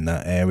live in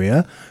that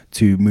area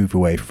to move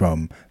away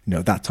from, you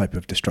know, that type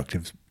of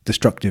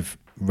destructive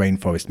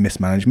rainforest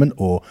mismanagement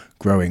or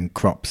growing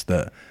crops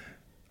that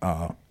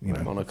are, you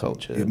know,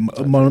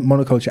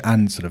 monoculture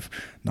and sort of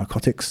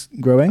narcotics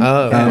growing,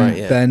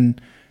 then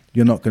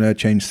you're not going to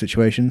change the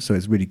situation. So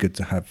it's really good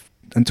to have,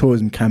 and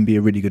tourism can be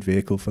a really good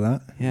vehicle for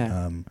that.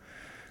 Yeah.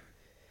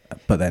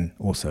 But then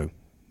also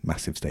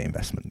massive state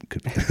investment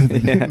could be.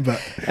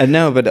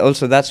 No, but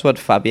also that's what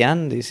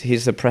Fabian is.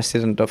 He's the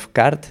president of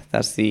CART.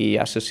 That's the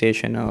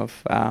association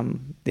of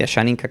the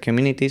Ashaninka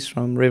communities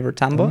from River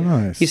Tambo. Oh,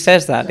 nice. He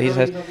says that. He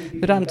says,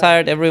 but I'm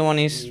tired. Everyone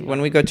is, when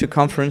we go to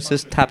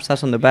conferences, taps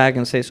us on the back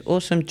and says,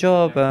 awesome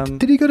job.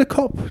 Did he go to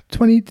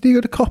COP20? Did he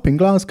go to COP in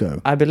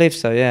Glasgow? I believe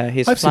so, yeah.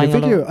 I've seen a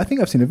video. I think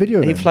I've seen a video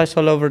of him. He flies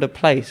all over the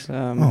place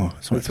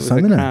with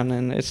the crown,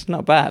 and it's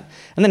not bad.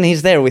 And then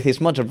he's there with his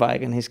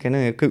motorbike and his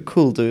canoe.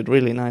 Cool dude,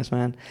 really nice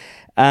man.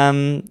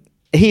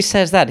 He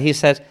says that. He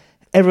said,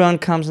 everyone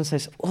comes and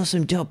says,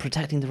 awesome job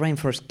protecting the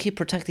rainforest. Keep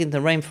protecting the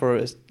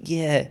rainforest.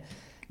 Yeah.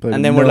 But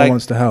and then no one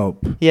wants to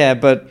help. Yeah,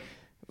 but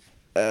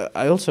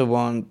I also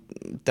want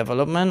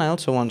development. I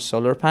also want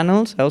solar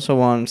panels. I also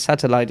want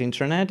satellite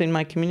internet in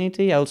my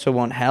community. I also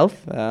want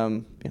health.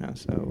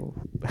 So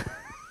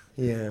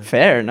yeah,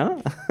 fair,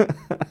 no?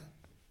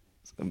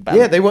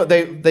 Yeah,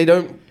 they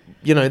don't.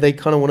 You know, they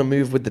kind of want to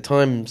move with the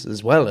times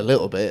as well a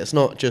little bit. It's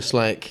not just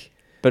like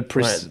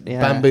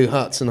bamboo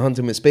huts and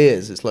hunting with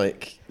spears. It's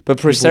like, but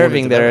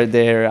preserving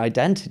their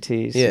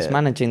identities is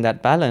managing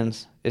that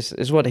balance.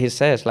 Is what he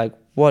says. Like,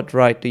 what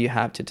right do you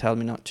have to tell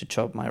me not to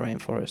chop my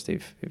rainforest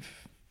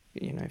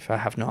if I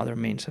have no other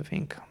means of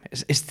income?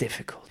 It's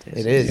difficult.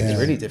 It is. Yeah, it's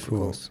really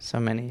difficult. So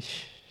many.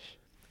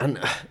 And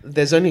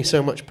there's only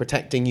so much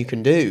protecting you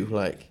can do.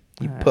 Like,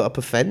 you put up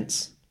a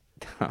fence,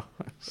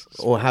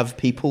 or have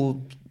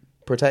people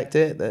protect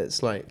it.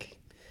 That's like,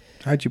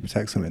 how do you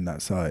protect something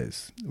that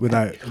size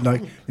without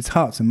like, it's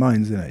hearts and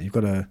minds, isn't it? You've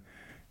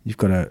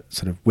got to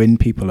sort of win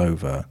people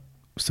over,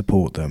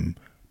 support them,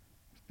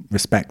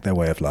 respect their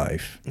way of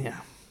life,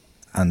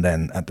 and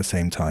then at the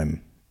same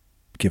time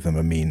give them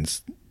a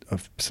means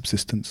of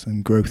subsistence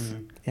and growth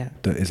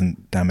that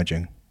isn't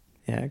damaging.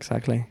 Yeah,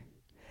 exactly.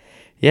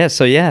 Yeah,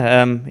 so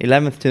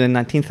 11th to the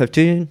 19th of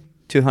June,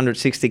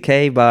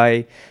 260k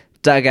by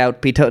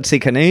Dugout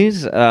Pitotsi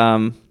Canoes.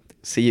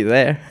 See you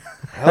there.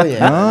 Hell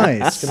yeah.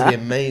 Nice. It's going to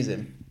be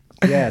amazing.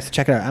 Yeah, so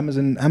check it out.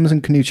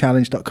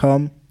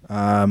 AmazonCanoeChallenge.com.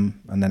 And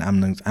then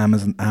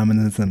Amazon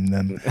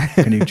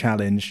Canoe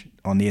Challenge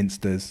on the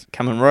Instas.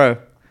 Come and row.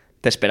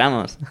 Te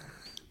esperamos.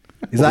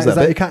 Is that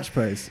your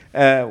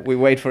catchphrase? We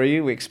wait for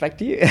you. We expect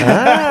you. Te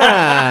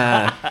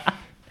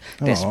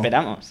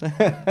esperamos.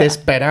 Te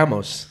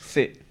esperamos.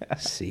 Sí.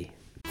 Sí.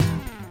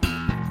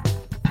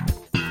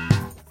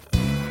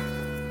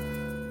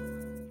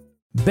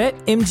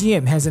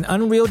 BetMGM has an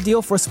unreal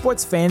deal for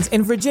sports fans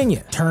in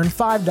Virginia. Turn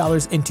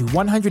 $5 into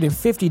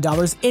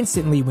 $150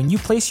 instantly when you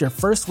place your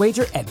first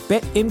wager at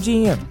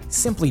BetMGM.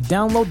 Simply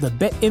download the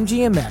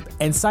BetMGM app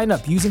and sign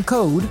up using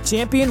code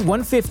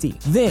Champion150.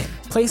 Then,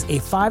 place a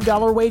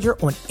 $5 wager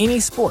on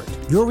any sport.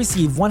 You'll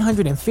receive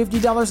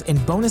 $150 in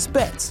bonus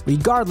bets,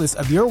 regardless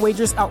of your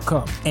wager's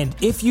outcome. And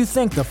if you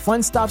think the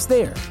fun stops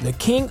there, the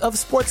king of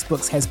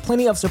sportsbooks has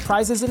plenty of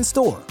surprises in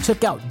store.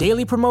 Check out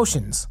daily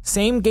promotions,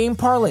 same-game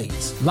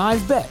parlays,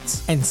 live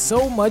bets, and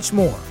so much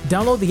more.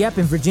 Download the app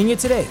in Virginia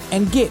today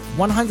and get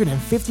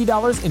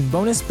 $150 in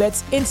bonus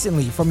bets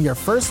instantly from your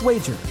first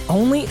wager.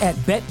 Only at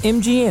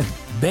BetMGM.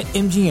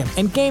 BetMGM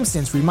and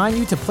GameSense remind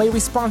you to play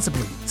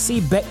responsibly. See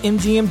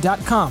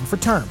BetMGM.com for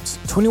terms.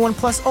 21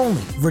 plus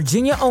only.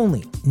 Virginia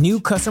only. New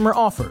customer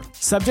offer.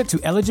 Subject to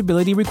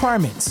eligibility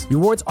requirements.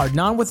 Rewards are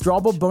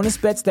non-withdrawable bonus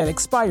bets that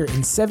expire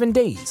in 7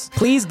 days.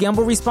 Please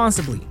gamble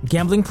responsibly.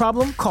 Gambling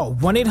problem? Call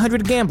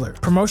 1-800-GAMBLER.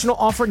 Promotional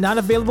offer not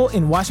available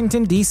in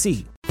Washington,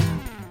 D.C.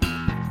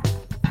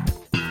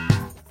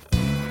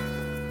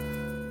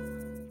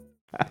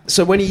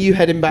 So when are you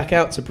heading back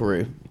out to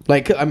Peru?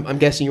 Like, I'm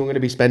guessing you're going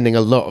to be spending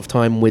a lot of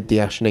time with the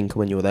Ashaninka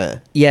when you're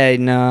there. Yeah,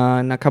 in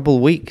a couple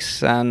of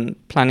weeks, and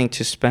planning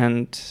to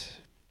spend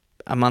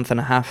a month and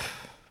a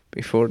half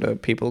before the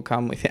people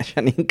come with the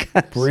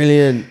Ashaninka.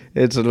 Brilliant.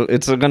 It's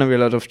going to be a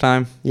lot of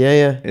time.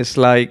 Yeah. It's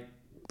like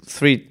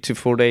 3 to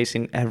 4 days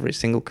in every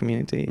single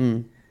community.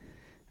 And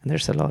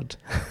there's a lot.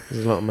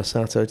 There's a lot of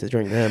Masato to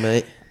drink there,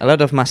 mate. A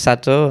lot of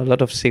Masato, a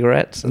lot of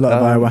cigarettes. A lot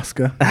of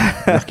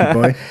ayahuasca. Lucky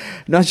boy.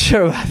 Not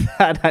sure about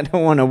that. I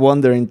don't want to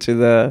wander into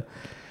the...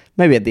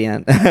 Maybe at the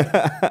end.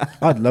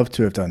 I'd love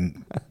to have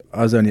done...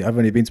 I've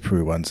only been to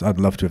Peru once. I'd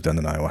love to have done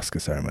an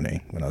ayahuasca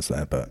ceremony when I was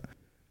there, but...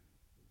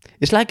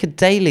 It's like a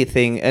daily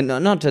thing, and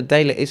not a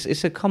daily.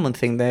 It's a common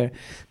thing there.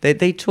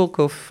 They talk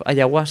of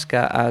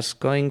ayahuasca as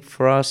going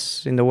for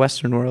us in the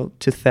Western world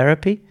to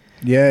therapy.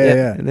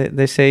 Yeah.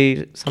 They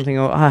say something,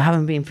 oh, I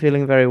haven't been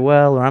feeling very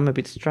well, or I'm a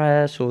bit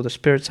stressed, or the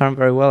spirits aren't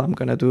very well. I'm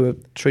going to do a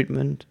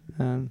treatment.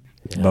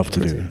 Love to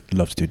do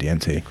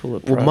DMT. Cool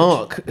approach. Well,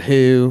 Mark,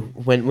 who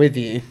went with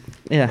you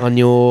on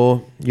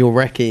your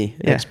recce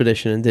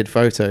expedition and did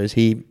photos,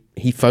 he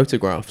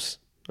photographs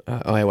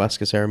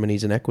ayahuasca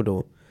ceremonies in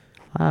Ecuador.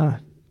 Ah,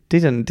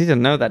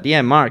 didn't know that.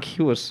 Yeah, Mark,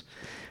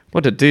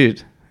 what a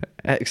dude.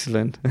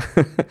 Excellent.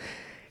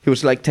 He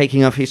was like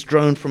taking off his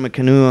drone from a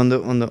canoe on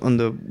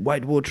the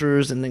white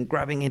waters and then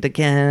grabbing it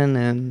again,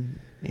 and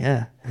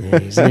yeah,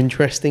 he's an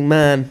interesting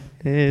man.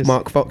 He is.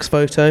 Mark Fox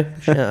photo.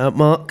 Shout out,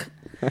 Mark.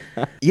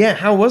 Yeah,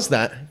 how was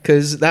that?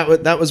 Because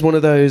that was one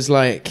of those,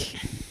 like,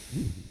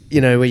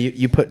 you know, where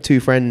you put two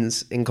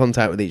friends in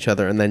contact with each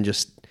other and then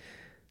just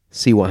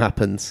see what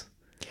happens.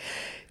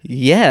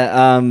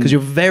 Yeah, because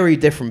you're very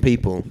different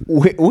people.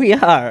 We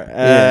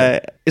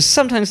are. It's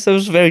sometimes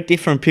those very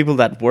different people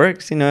that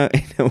works, in a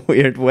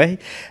weird way.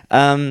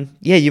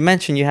 You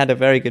mentioned you had a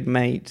very good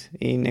mate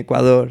in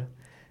Ecuador,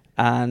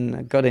 and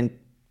I got in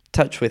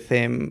touch with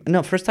him.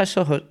 No, first I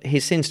saw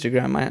his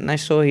Instagram, and I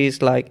saw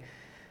his like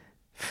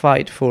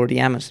fight for the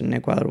Amazon in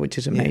Ecuador, which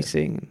is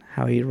amazing.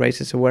 How he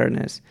raises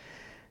awareness.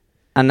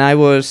 And I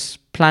was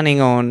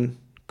planning on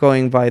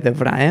going by the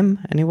Vraem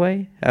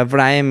anyway.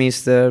 Vraem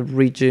is the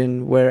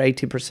region where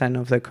 80%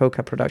 of the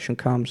coca production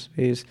comes,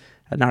 is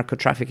a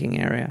narco-trafficking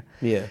area.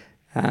 Yeah.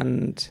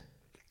 And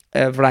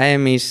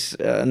Vraem is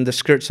on the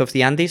skirts of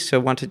the Andes, so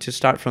I wanted to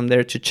start from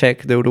there to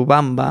check the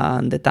Urubamba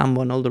and the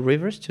Tambo and all the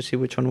rivers to see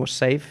which one was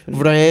safe.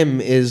 Vraem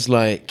is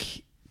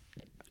like,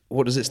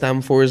 what does it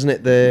stand for, isn't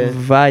it? The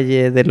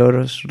Valle de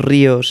los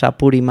Ríos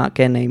Apurímac,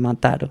 Ene y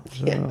Mantaro.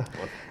 So,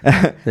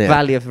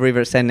 Valley of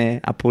Rivers Ene,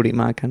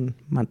 Apurímac and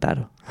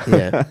Mantaro.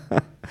 Yeah.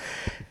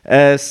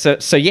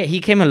 So he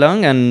came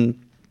along and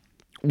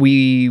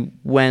we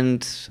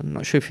went, I'm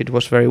not sure if it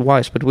was very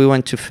wise, but we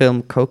went to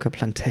film coca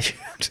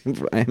plantations in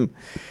Vraem.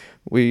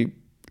 We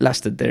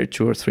lasted there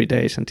 2 or 3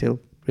 days until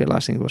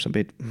realizing it was a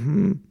bit,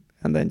 and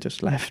then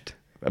just left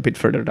a bit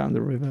further down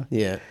the river.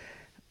 Yeah.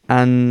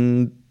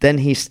 And then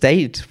he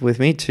stayed with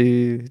me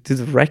to do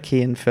the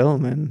recce and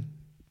film, and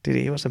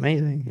it was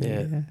amazing.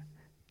 Yeah.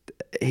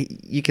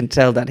 You can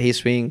tell that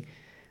he's been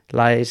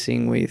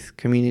liaising with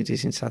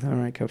communities in South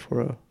America for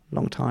a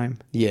long time.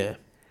 Yeah.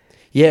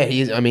 Yeah,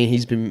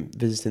 he's been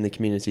visiting the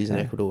communities in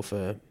Ecuador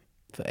for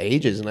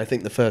ages, and I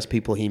think the first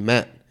people he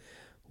met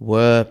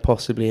were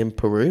possibly in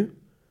Peru.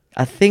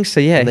 I think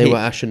so, yeah. And they were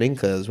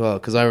Ashaninka as well,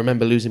 because I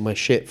remember losing my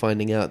shit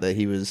finding out that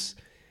he was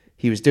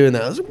doing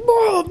that. I was like,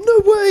 "Mom,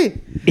 no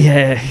way!"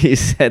 Yeah, he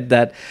said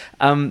that.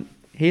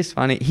 He's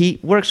funny. He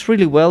works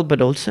really well,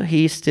 but also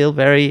he's still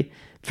very,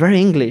 very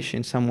English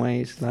in some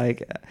ways.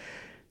 Like,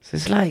 so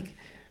it's like,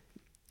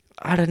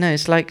 I don't know.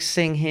 It's like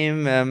seeing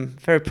him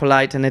very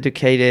polite and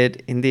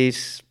educated in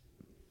this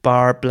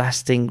bar,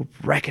 blasting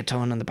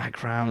reggaeton in the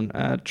background,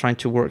 trying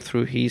to work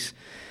through his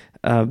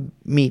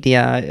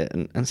media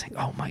and saying,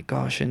 "Oh my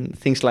gosh," and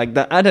things like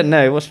that. I don't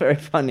know. It was very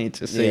funny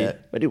to see,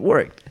 but it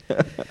worked.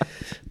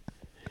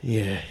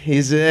 Yeah,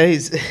 he's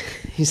an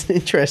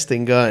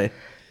interesting guy.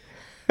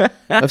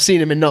 I've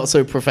seen him in not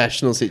so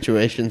professional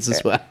situations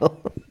as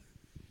well.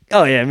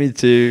 Oh yeah, me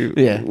too.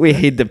 Yeah, we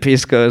hit the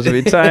piscos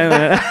every time.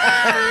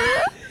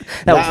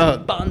 That was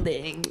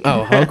bonding.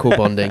 Oh, hardcore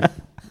bonding.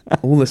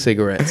 All the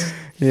cigarettes.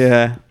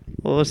 Yeah,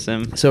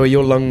 awesome. So are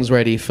your lungs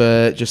ready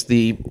for just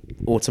the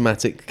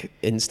automatic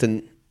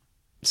instant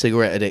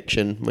cigarette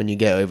addiction when you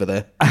get over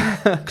there?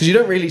 Because you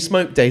don't really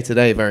smoke day to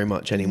day very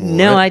much anymore.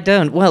 No, right? I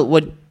don't. Well,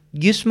 what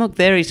you smoke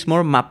there is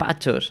more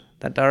mapachos,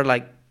 that are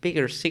like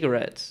bigger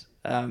cigarettes.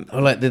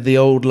 Like the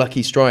old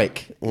Lucky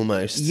Strike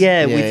almost.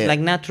 Yeah, with like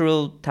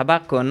natural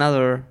tobacco and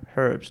other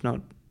herbs,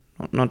 not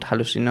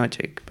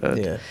hallucinogenic,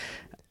 but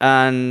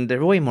and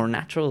they're way more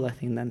natural, I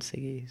think, than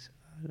ciggies.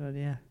 But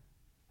yeah,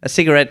 a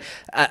cigarette,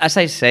 as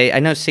I say, I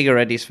know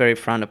cigarette is very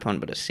frowned upon,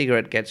 but a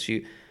cigarette gets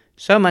you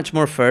so much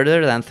more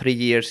further than 3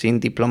 years in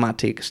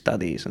diplomatic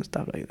studies and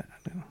stuff like that.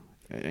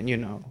 And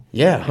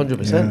yeah,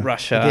 100%.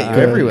 Russia, get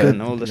you everywhere,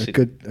 and all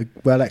the a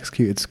well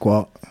executed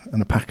squat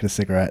and a packet of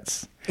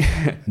cigarettes,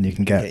 and you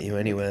can get you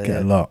anywhere.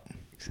 Get a lot.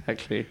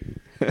 Exactly.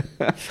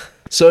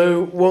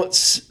 So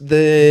what's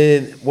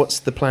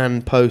the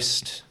plan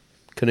post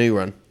canoe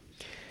run?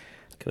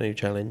 Canoe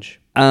challenge.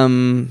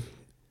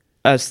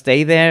 I'll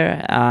stay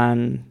there,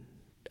 and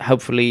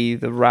hopefully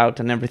the route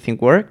and everything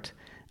worked,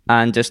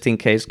 and just in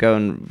case go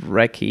and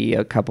recce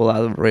a couple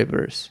other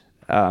rivers,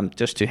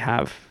 just to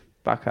have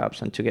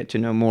backups and to get to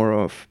know more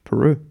of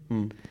Peru.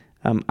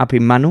 Up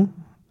in Manu,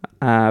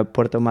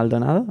 Puerto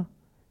Maldonado,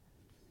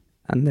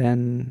 and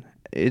then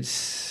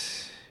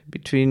it's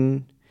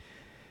in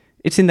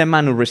the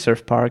Manu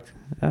Reserve Park.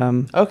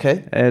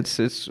 Okay,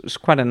 it's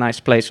quite a nice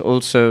place.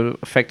 Also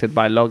affected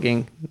by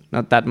logging,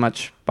 not that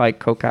much by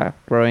coca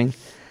growing.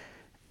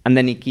 And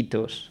then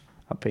Iquitos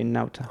up in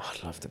Nauta. Oh,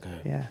 I'd love to go.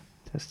 Yeah,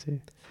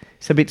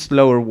 it's a bit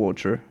slower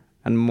water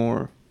and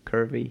more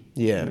curvy.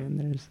 Yeah.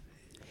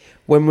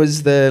 When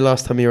was the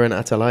last time you were in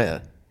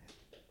Atalaya?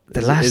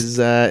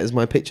 Is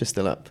my picture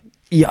still up?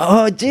 Yeah,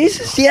 oh,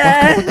 Jesus,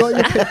 yeah. I got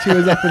your picture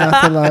was up in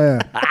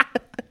Atalaya.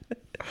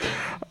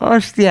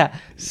 Hostia.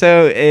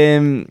 So,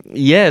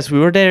 yes, we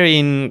were there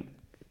in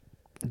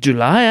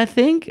July, I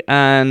think,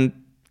 and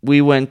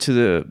we went to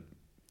the...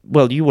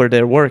 Well, you were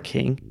there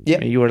working.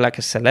 Yeah. You were like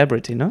a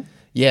celebrity, no?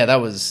 Yeah, that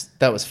was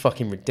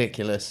fucking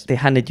ridiculous. They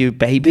handed you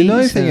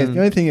babies. The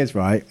only thing is,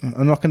 right?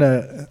 I'm not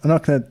gonna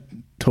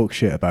talk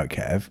shit about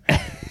Kev,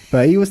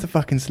 but he was the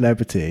fucking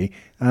celebrity,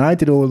 and I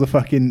did all the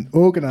fucking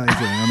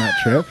organising on that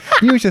trip.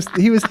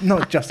 He was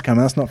not just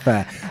coming. That's not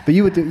fair. But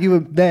you were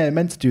there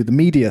meant to do the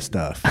media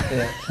stuff,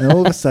 and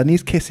all of a sudden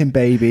he's kissing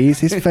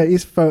babies.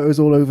 His photos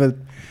all over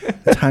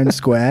the town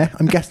square.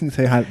 I'm guessing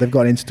they've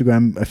got an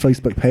Instagram, a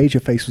Facebook page.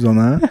 Your face was on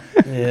there.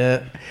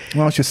 Yeah.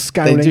 Well, I was just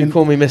scowling. They do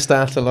call me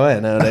Mr.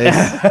 Atalaya nowadays.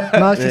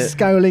 And I was just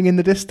scowling in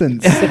the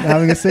distance,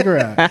 having a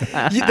cigarette.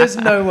 There's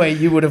no way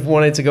you would have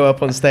wanted to go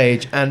up on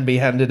stage and be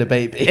handed a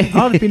baby.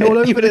 I'd have been all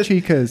over the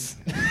chicas.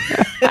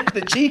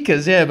 The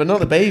chicas, yeah, but not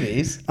the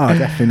babies. Oh,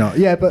 definitely not.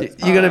 Yeah, but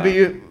You're going to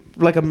be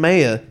like a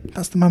mayor.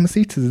 that's the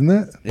mamacitas, isn't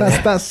it?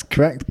 That's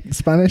correct.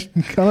 Spanish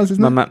colours,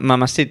 isn't it?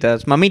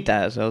 Mamacitas.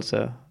 Mamitas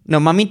also. No,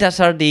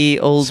 mamitas are the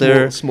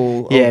older...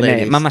 Small old yeah,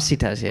 ladies.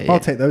 mamacitas, yeah. I'll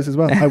take those as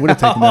well. I would have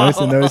taken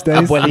those in those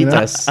days.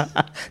 Abuelitas.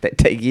 They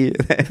take you.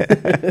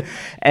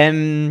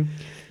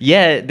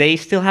 Yeah, they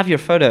still have your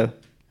photo.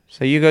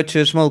 So you go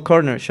to a small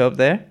corner shop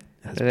there.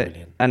 That's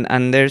brilliant.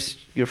 And there's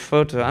your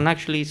photo. And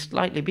actually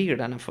slightly bigger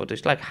than a photo.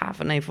 It's like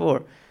half an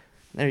A4.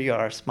 There you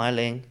are,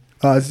 smiling.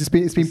 Oh, it's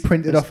been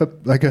printed off a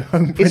home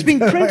printer. It's been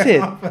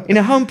printed in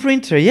a home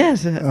printer,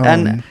 yes.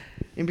 And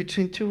in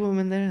between two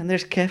women there. And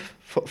there's Kev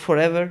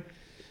forever.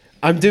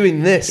 I'm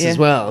doing this as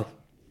well.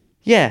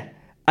 Yeah.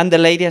 And the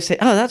lady, I say,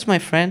 oh, that's my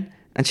friend.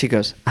 And she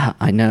goes,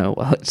 I know.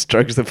 Well, it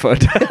strokes the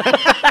photo.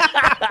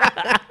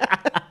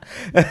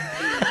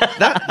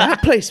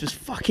 That place was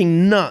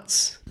fucking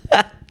nuts.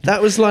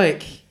 That was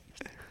like...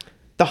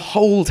 The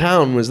whole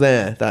town was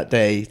there that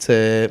day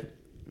to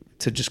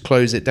just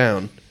close it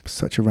down.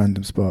 Such a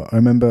random spot. I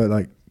remember,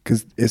 like,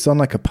 because it's on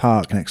like a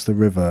park next to the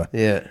river.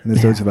 Yeah. And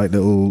there's loads of like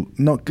little...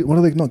 What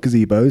are they? Not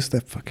gazebos.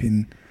 They're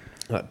fucking...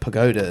 Like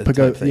pagoda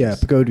type things. Yeah,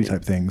 pagoda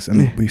type things.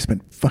 And we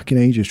spent fucking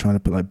ages trying to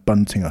put like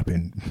bunting up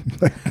in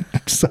like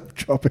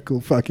subtropical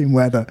fucking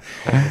weather.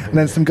 And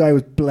then some guy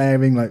was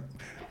blaring like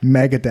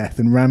Megadeth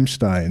and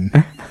Rammstein.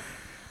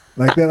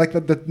 Like they're like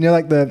the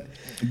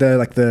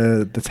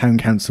town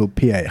council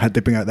PA had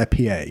to bring out their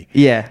PA.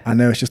 Yeah. And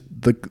there was just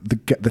the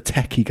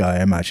techie guy,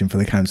 I imagine, for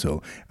the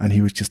council, and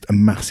he was just a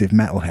massive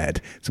metalhead.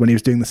 So when he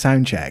was doing the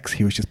sound checks,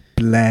 he was just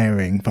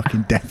blaring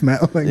fucking death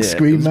metal, like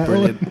scream metal.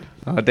 Brilliant.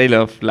 Oh, they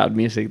love loud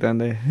music, don't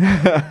they?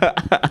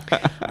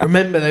 I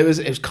remember it was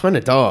kind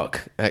of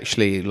dark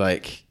actually.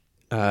 Like,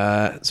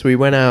 so we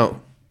went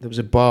out. There was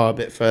a bar a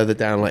bit further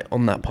down, like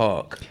on that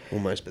park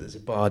almost, but there's a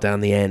bar down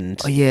the end.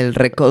 Oh yeah, El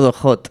Recodo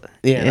Hot.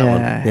 Yeah, that one.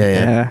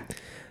 Yeah.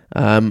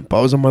 But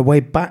I was on my way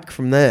back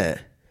from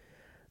there,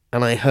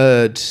 and I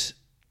heard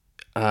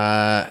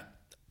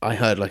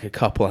like a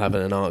couple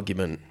having an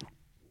argument,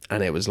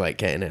 and it was like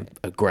getting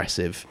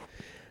aggressive,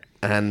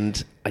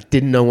 and I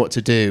didn't know what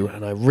to do,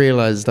 and I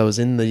realised I was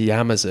in the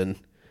Amazon,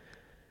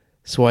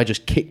 so I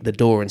just kicked the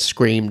door and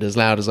screamed as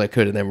loud as I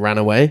could, and then ran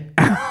away.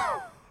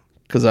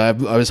 Because I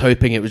was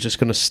hoping it was just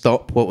going to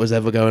stop what was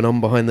ever going on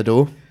behind the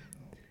door.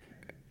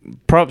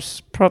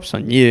 Props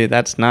on you.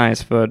 That's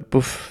nice, but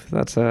poof,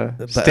 that's a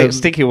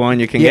sticky one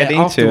you can get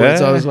into.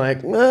 Afterwards, I was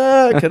like,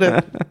 could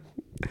have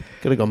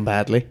gone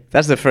badly.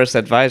 That's the first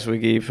advice we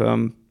give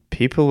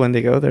people when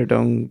they go there.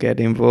 Don't get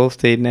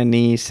involved in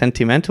any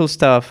sentimental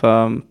stuff.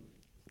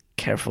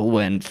 Careful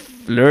when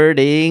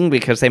flirting,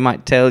 because they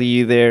might tell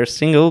you they're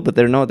single, but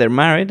they're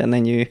married, and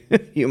then you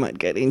you might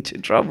get into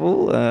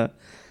trouble.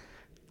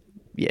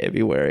 Yeah,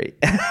 be wary.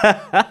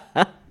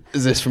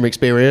 Is this from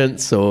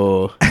experience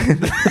or?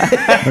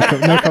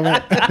 No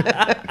comment.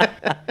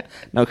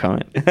 No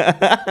comment.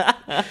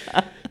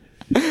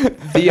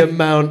 The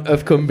amount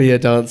of cumbia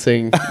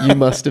dancing you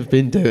must have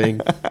been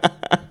doing.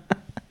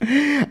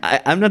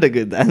 I'm not a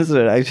good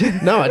dancer, actually.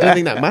 No, I don't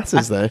think that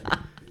matters though.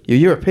 You're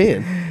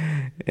European.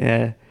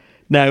 Yeah.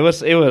 No, it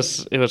was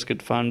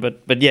good fun,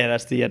 but yeah,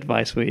 that's the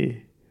advice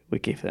we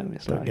give them.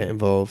 It's Don't get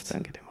involved.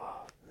 Don't get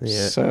involved.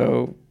 Yeah.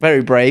 So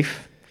very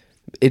brave.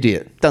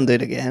 Idiot. Don't do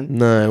it again.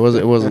 No, it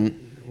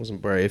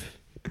wasn't brave.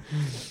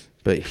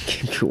 But you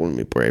can keep calling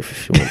me brave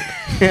if you want.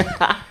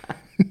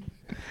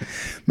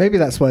 Maybe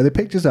that's why the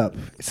picture's up.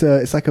 It's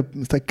like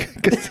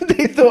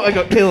They thought I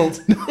got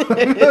killed.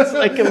 It's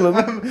like I'm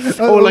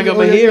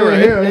a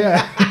hero.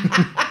 Yeah.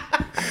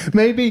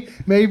 maybe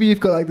you've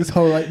got like this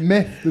whole like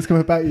myth that's come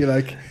about you,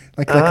 like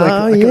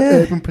an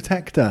urban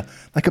protector,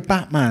 like a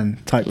Batman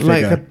type figure,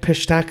 like a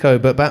Pistachio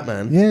but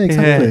Batman. Yeah,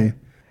 exactly. Yeah.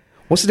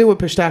 What's the deal with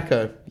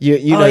Pistachio?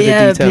 You know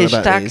the detail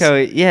about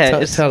these.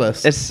 Yeah, tell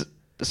us.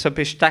 So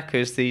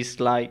Pistachio is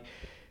this like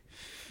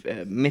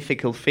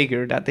mythical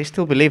figure that they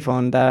still believe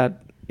on,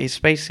 that is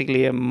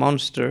basically a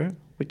monster,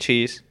 which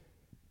is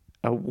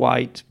a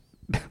white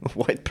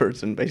white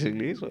person,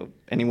 basically, so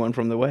anyone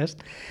from the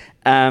West,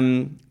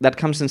 that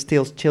comes and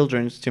steals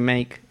children's to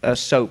make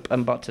soap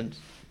and buttons.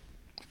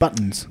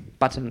 Buttons.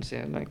 Buttons,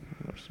 yeah, like.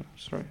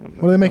 Sorry.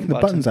 What are they making the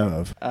buttons out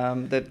of?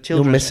 The children's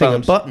You're missing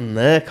phones. a button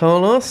there,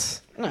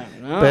 Carlos. No.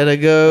 Better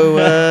go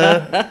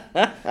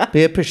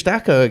be a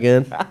pistaco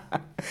again.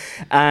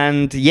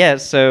 And yeah,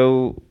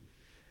 so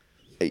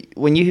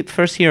when you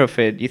first hear of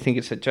it, you think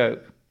it's a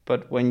joke.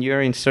 But when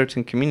you're in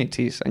certain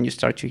communities and you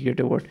start to hear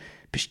the word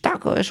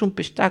pistaco, es un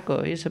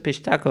pistaco, it's a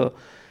pistaco,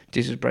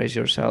 just brace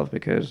yourself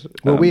because...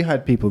 Well, we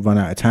had people run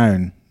out of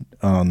town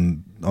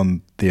on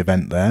the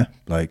event there,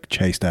 like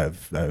chased out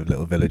of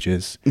little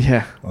villages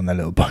on their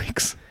little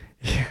bikes.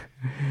 Yeah.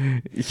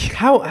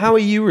 How are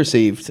you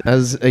received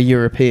as a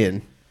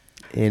European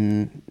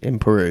in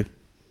Peru?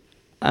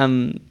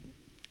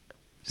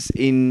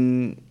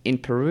 In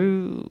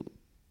Peru,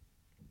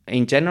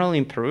 in general,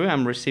 in Peru,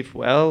 I'm received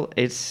well.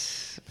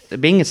 It's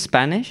being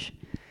Spanish.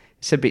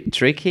 It's a bit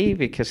tricky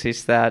because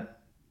it's that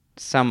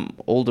some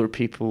older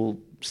people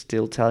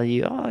still tell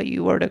you, "Oh,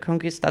 you were the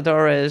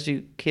conquistadores.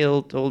 You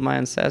killed all my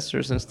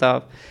ancestors and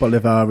stuff."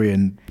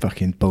 Bolivarian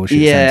fucking bullshit.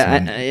 Yeah,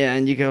 sentiment.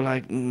 and you go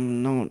like,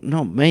 "No,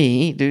 not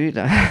me, dude."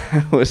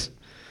 I was.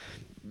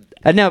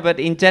 No, but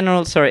in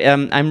general, sorry,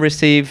 I'm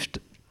received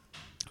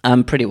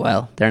pretty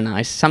well. They're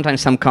nice. Sometimes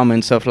some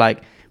comments of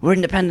like, "We're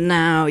independent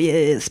now,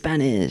 yeah,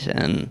 Spanish,"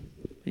 and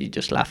you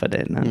just laugh at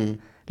it. No?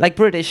 Like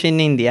British in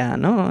India,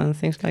 no, and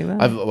things like that.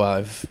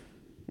 I've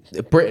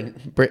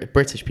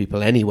British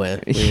people anywhere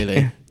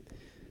really.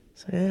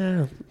 So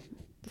yeah,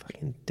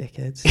 fucking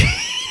dickheads.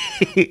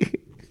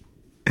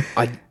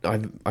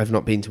 I've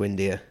not been to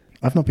India,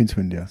 I've not been to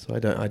India, so I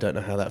don't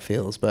know how that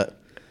feels. But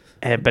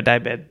But I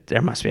bet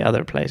there must be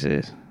other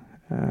places.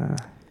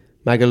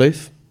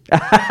 Magaluf.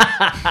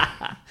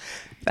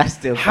 That's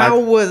still How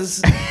fun.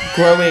 was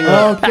growing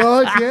Oh up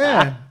God,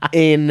 yeah.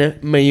 in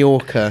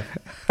Mallorca?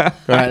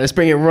 Right, let's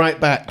bring it right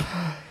back.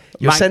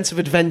 Your sense of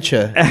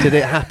adventure, did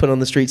it happen on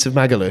the streets of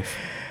Magaluf?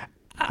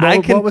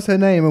 What was her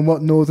name and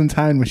what northern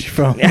town was she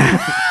from?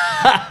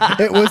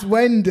 It was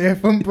Wendy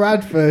from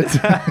Bradford.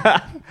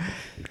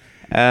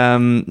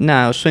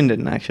 No,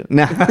 Swindon actually.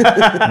 No,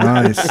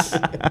 Nice.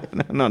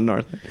 no, not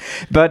North.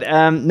 But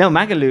no,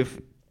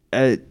 Magaluf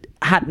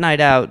had night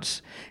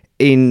outs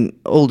in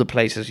all the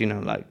places, you know,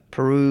 like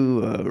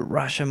Peru,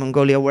 Russia,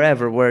 Mongolia,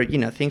 wherever, where, you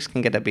know, things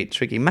can get a bit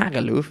tricky.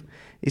 Magaluf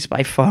is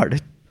by far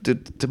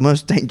the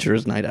most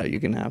dangerous night out you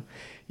can have.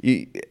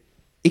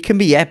 It can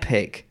be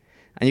epic,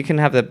 and you can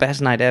have the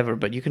best night ever,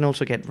 but you can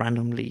also get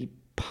randomly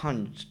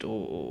punched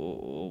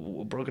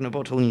or broken a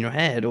bottle in your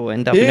head or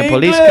end up in a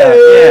police car.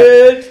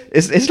 Yeah.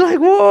 It's like,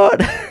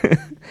 what?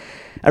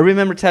 I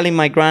remember telling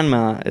my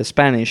grandma,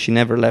 Spanish, she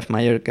never left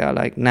Mallorca,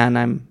 like, Nan,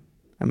 I'm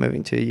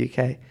moving to the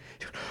UK.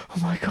 She goes, oh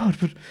my God,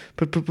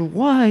 but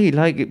why?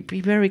 Like,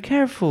 be very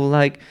careful.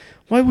 Like,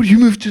 why would you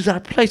move to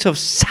that place of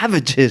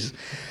savages?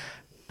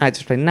 I had to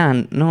explain,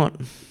 Nan, not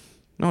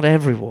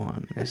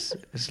everyone. It's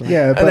like,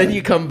 Yeah, And then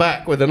you come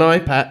back with an eye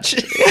patch.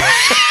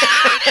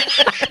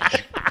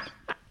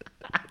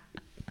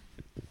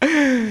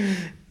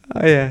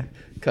 oh yeah.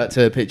 Cut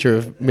to a picture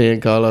of me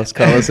and Carlos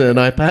in an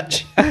eye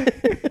patch.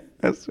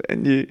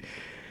 And you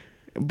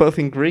both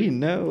in green,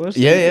 no?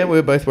 Yeah, we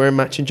were both wearing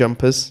matching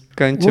jumpers.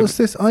 Going to what's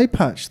this eye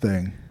patch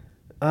thing?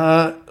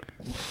 So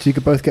you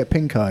could both get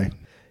pink eye.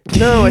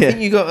 No, I Yeah.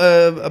 think you got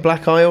a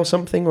black eye or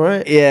something,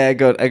 right? Yeah,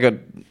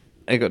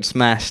 I got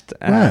smashed.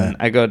 Where?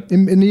 I got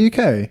In the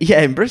UK?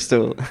 yeah in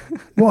Bristol.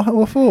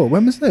 What for?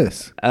 When was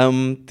this?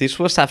 This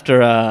was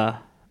after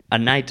a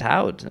night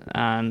out,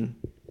 and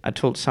I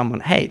told someone,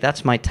 "Hey,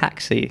 that's my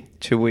taxi."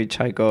 To which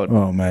I got,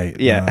 Oh, mate.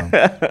 yeah, no.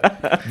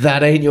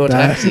 That ain't your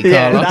That- taxi,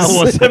 yeah, Carlos.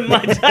 that wasn't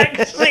my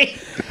taxi.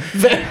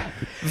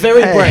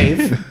 Very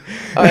brave.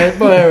 I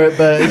admire it,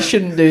 but you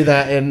shouldn't do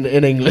that in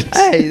England.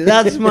 Hey,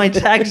 that's my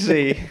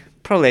taxi.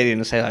 Probably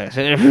didn't say like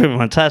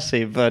my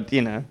taxi, but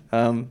you know,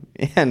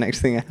 yeah.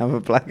 Next thing I have a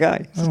black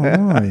eye. Oh,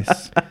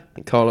 nice.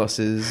 Carlos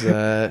is,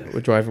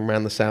 we're driving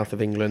around the south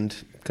of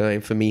England,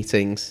 going for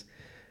meetings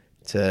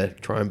to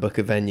try and book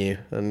a venue,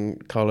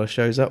 and Carlos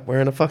shows up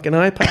wearing a fucking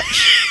eye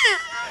patch.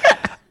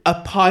 A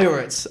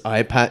pirate's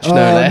eye patch, no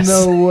less.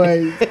 No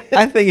way.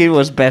 I think it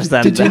was best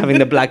than Did you- having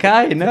the black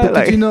eye. No, But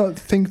like, did you not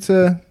think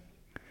to...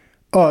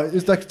 Oh, it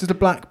was like just a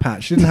black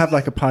patch. It didn't have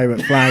like a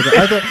pirate flag.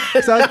 I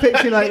thought, so I was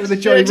picturing like with a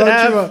Jolly Should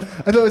have. Roger on.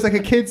 I thought it was like a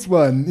kid's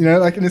one, you know,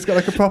 like, and it's got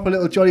like a proper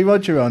little Jolly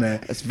Roger on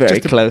it. It's very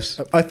Just to- close.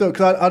 I thought,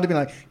 because I'd have been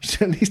like, you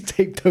should at least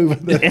taped over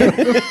the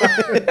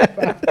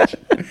patch.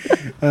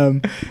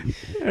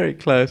 Very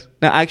close.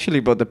 No, I actually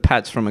bought the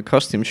patch from a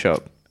costume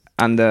shop,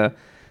 and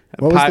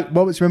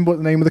Remember what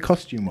the name of the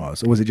costume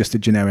was? Or was it just a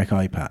generic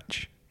eye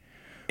patch?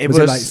 it Was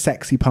it like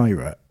sexy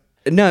pirate?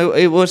 No,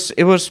 it was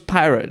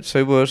pirate. So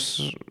it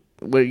was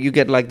where you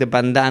get like the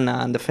bandana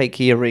and the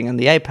fake earring and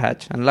the eye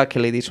patch. And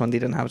luckily this one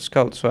didn't have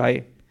skull, so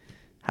I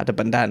had a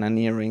bandana and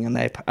earring and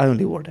the eye patch. I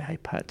only wore the eye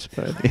patch,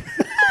 but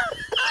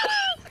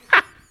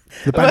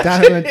The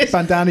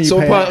bandana you It's all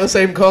pay part of the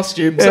same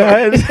costume.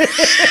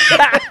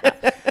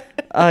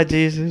 Oh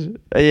Jesus!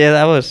 Yeah,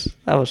 that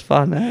was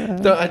fun.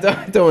 I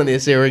don't want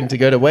this earring to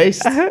go to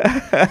waste.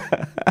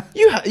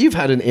 You've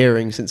had an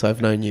earring since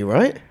I've known you,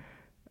 right?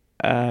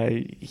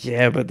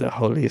 Yeah, but the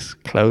hole is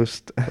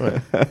closed.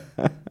 Right.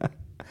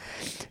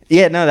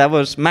 Yeah, no, that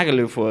was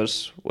Magaluf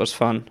was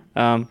fun.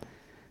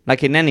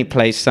 Like in any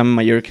place, some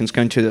Mallorcans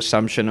go into the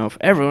assumption of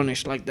everyone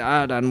is like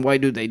that, and why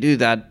do they do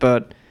that?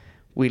 But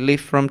we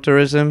live from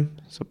tourism,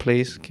 so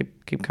please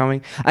keep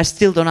coming. I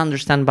still don't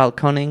understand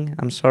balconing.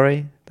 I'm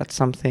sorry, that's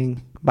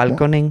something.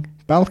 Balconing.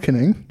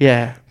 Balconing?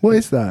 Yeah. What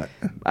is that?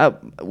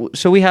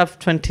 So we have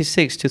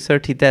 26 to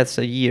 30 deaths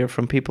a year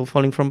from people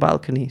falling from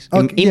balconies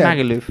in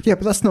Magaluf. Yeah,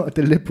 but that's not a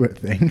deliberate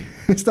thing.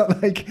 It's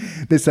not like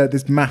this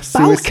mass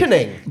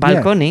Balconing.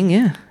 Balconing,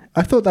 yeah.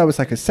 I thought that was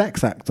like a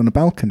sex act on a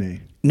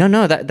balcony.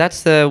 No,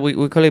 that's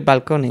we call it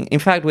balconing. In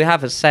fact, we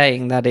have a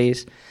saying that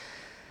is...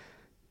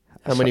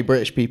 How many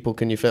British people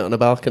can you fit on a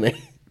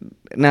balcony?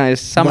 No,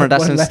 it's summer One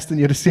doesn't... less than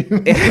you'd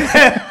assume.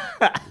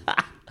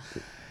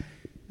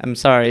 I'm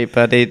sorry,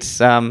 but it's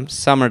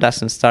summer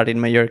doesn't start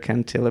in Mallorca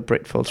until a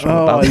Brit falls from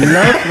a I balcony.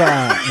 love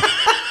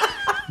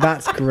that.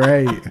 That's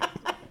great.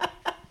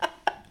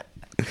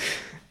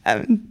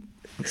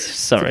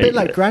 Sorry. It's a bit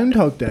like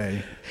Groundhog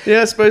Day.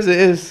 Yeah, I suppose it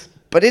is.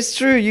 But it's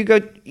true. You go,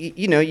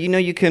 you know,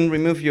 you can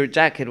remove your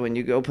jacket when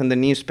you open the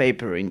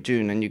newspaper in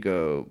June, and you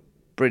go,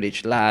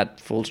 British lad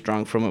falls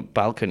drunk from a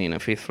balcony in a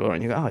 5th floor,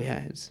 and you go, oh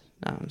yeah, it's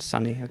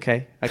sunny.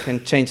 Okay, I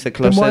can change the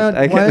closet. Why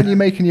aren't you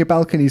making your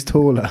balconies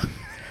taller?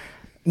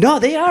 No,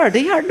 they are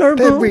normal.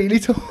 They're really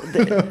tall.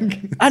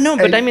 I know,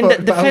 but I mean, the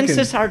balconies.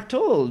 fences are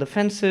tall. The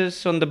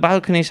fences on the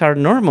balconies are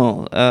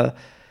normal.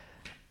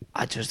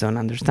 I just don't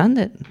understand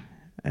it.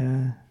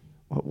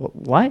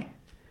 Why?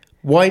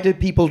 Why did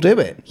people do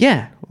it?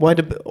 Yeah. Why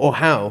or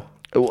how?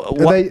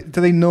 Do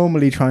they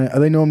normally are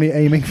they normally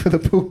aiming for the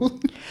pool?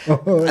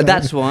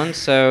 That's one.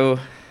 So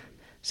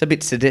it's a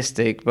bit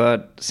sadistic,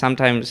 but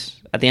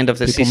sometimes at the end of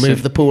the People season,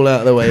 move the pool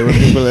out of the way when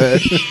people are...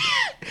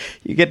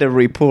 you get a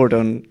report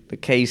on the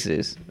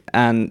cases,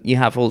 and you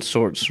have all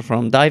sorts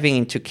from diving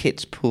into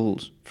kids'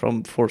 pools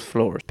from 4th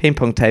floors, ping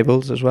pong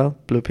tables as well,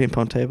 blue ping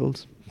pong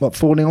tables. What,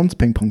 falling onto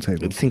ping pong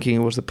tables? Thinking it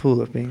was the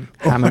pool of being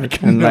hammered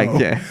and no.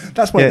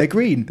 That's why they're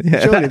green. Yeah.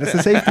 Surely that's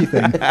a safety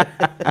thing.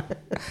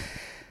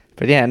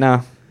 But yeah,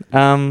 no.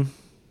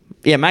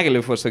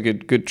 Magaluf was a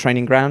good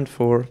training ground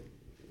for...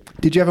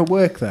 Did you ever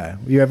work there?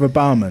 Were you ever a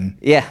barman?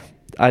 Yeah,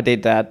 I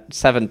did that.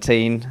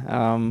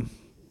 17.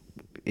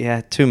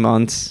 2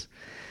 months.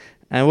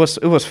 And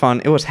it was fun.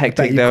 It was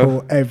hectic though. You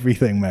caught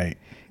everything, mate.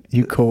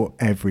 You caught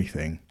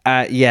everything.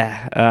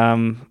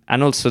 And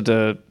also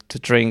the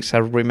drinks. I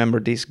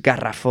remember this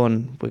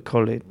garrafon, we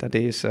call it. That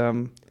is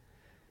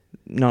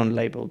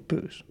non-labeled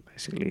booze,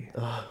 basically.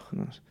 Oh.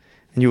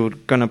 And you were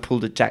gonna pull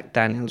the Jack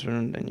Daniels,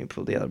 and then you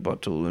pull the other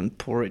bottle and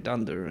pour it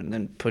under, and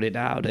then put it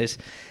out. It's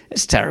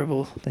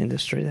terrible, the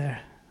industry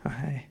there.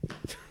 Okay.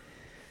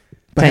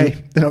 But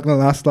hey, they're not going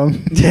to last long.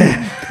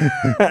 Yeah.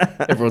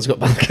 Everyone's got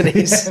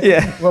balconies.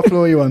 Yeah. What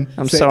floor are you on?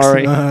 I'm 6?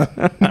 sorry.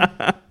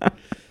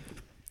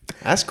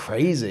 That's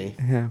crazy.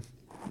 Yeah.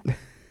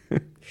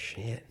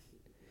 Shit.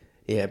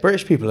 Yeah,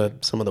 British people are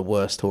some of the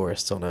worst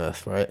tourists on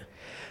earth, right?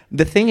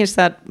 The thing is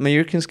that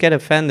Mallorcans get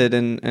offended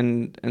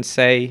and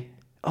say,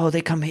 oh,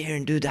 they come here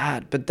and do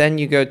that. But then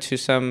you go to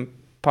some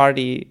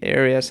party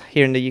areas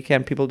here in the UK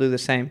and people do the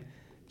same.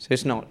 So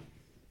it's not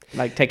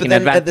like taking advantage. But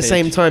then advantage. at the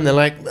same time, they're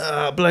like,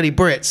 bloody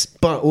Brits.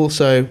 But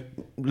also,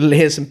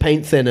 here's some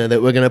paint thinner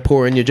that we're going to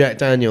pour in your Jack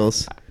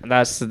Daniels.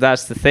 That's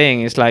the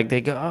thing. It's like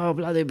they go, oh,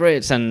 bloody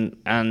Brits.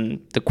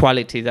 And the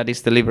quality that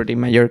is delivered in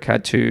Mallorca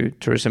to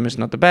tourism is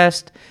not the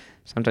best.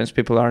 Sometimes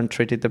people aren't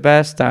treated the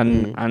best.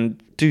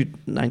 And dude,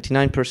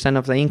 99%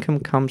 of the income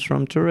comes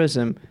from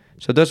tourism.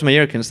 So those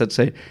Mallorcans that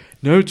say,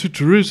 no to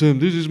tourism,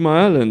 this is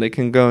my island, they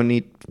can go and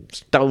eat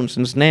stones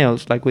and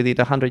snails like we did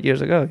 100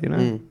 years ago, you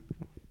know?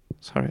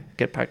 Sorry,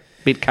 get a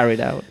bit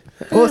carried out.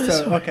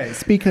 Also, okay,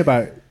 speaking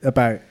about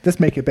let's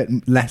make it a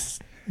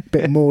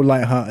bit more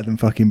lighthearted than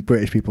fucking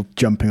British people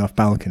jumping off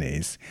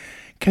balconies.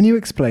 Can you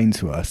explain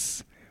to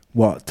us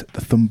what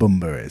the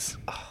thumbumba is?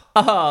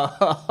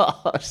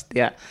 Oh,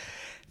 yeah.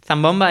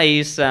 Thumbumba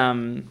is...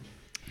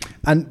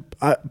 And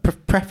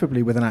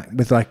preferably with I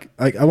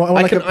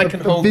can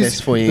hold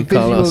this for you,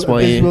 Carlos. A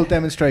visual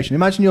demonstration.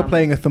 Imagine you're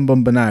playing a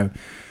thumbumba now.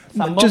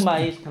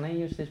 Thumbumba is... Can I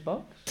use this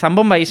box?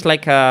 Thumbumba is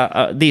like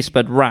this,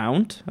 but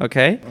round.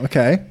 Okay.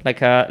 Okay.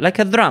 Like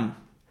a drum.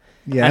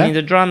 Yeah. And in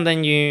the drum,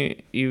 then you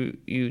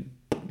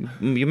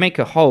make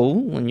a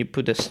hole when you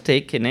put a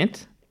stick in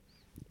it.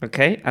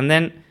 Okay. And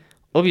then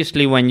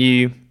obviously when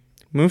you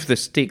move the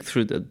stick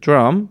through the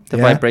drum, the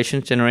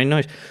vibrations generate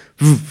noise.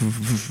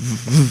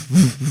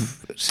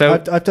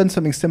 So I've done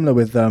something similar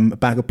with a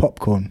bag of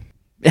popcorn.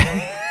 Did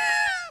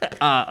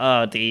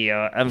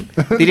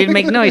it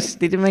make noise?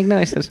 Did it make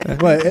noise?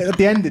 Well, at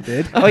the end it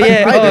did. Oh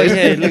yeah,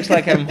 it looks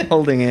like I'm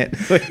holding it.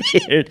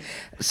 Weird.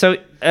 So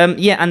and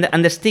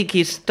the stick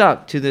is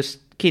stuck to the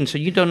skin, so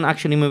you don't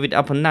actually move it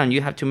up and down.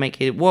 You have to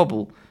make it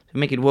wobble. To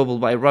make it wobble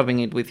by rubbing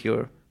it with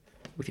your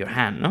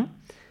hand, no?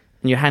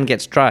 And your hand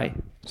gets dry.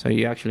 So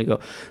you actually go,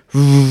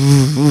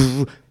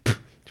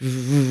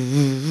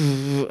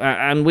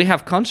 and we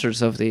have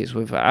concerts of these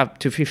with up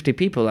to 50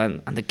 people,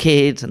 and the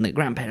kids and the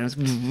grandparents,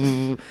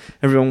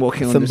 everyone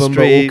walking on the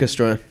street.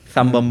 Orchestra.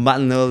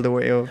 Thumbomban all the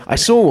way over. I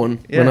saw one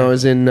when I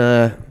was in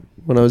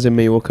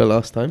Mallorca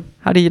last time.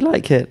 How do you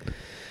like it?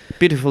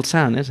 Beautiful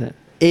sound, is it?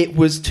 It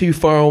was too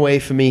far away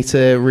for me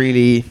to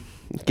really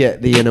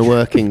get the inner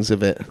workings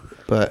of it,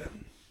 but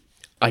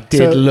I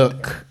did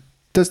look.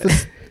 Does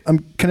this?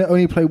 Can it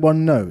only play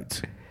one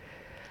note?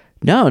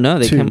 No,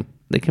 they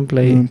can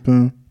play.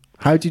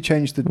 How do you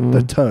change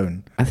the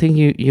tone? I think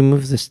you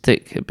move the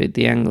stick a bit,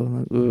 the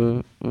angle.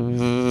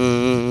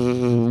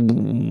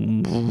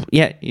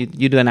 Yeah,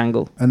 you do an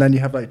angle. And then you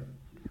have like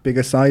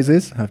bigger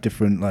sizes. Have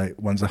different like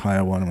one's a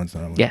higher one, one's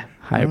another one. Yeah,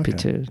 higher Okay.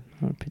 pitches.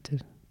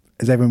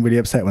 Is everyone really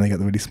upset when they get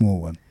the really small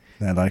one?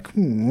 They're like,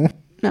 "Ooh."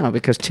 No,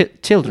 because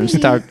children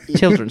start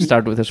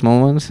with the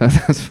small ones, so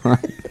that's fine.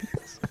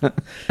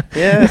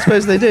 Yeah, I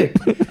suppose they do.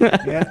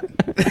 Yeah.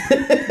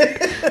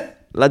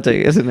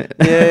 Logic, isn't it?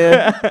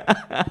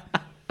 Yeah.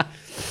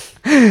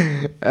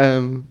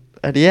 And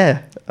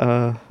yeah,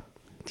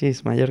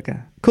 geez,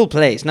 Mallorca, cool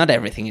place. Not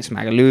everything is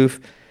Magaluf.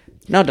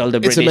 Not all the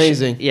British. It's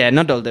amazing. Yeah,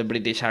 not all the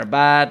British are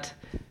bad.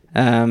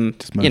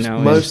 Just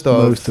most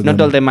of not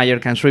them. all the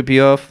Mallorcans rip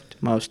you off.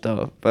 Most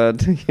of,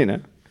 but you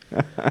know.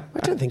 I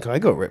don't think I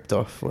got ripped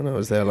off when I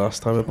was there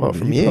last time, apart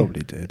from you.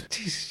 Probably did.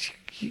 Jeez,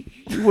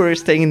 you were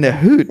staying in the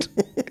hood.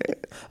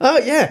 Oh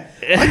yeah,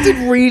 I did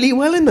really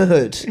well in the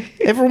hood.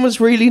 Everyone was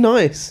really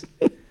nice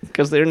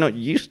Because they're not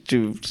used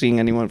to seeing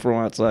anyone from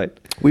outside.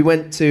 We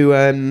went to.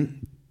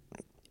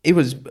 It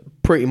was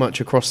pretty much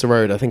across the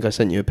road. I think I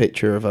sent you a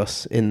picture of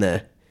us in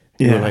there.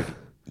 You were like,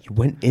 you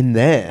went in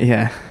there.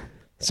 Yeah.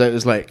 So it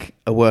was like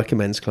a working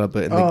men's club,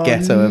 but in the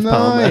ghetto of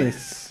Palma.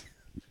 Nice.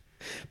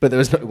 But there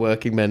was no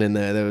working men in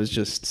there. There was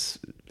just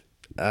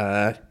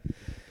there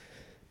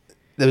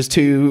was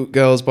two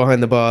girls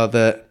behind the bar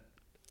that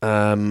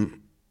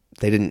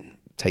they didn't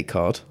take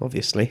card,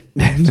 obviously.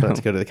 So I had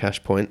to go to the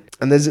cash point.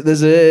 And there's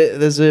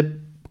a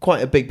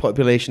quite a big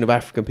population of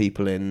African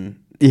people in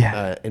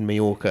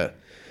Mallorca.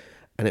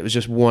 And it was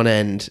just one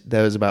end.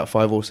 There was about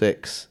 5 or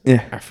 6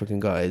 African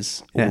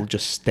guys all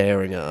just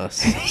staring at us,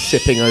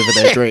 sipping over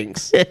their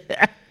drinks.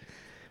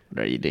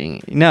 What are you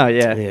doing? No,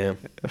 yeah.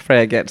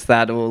 Freya gets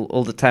that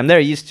all the time. They're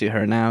used to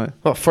her now.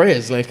 Oh,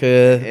 Freya's like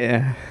a...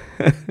 Yeah.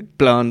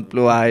 Blonde,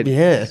 blue-eyed,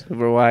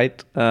 super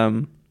white.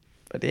 But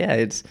yeah,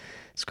 it's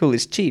cool.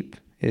 It's cheap.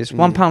 It's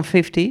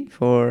 £1.50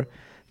 for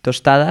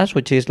tostadas,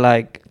 which is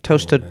like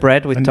toasted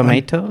bread with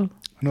tomato.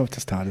 I know what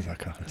tostadas are,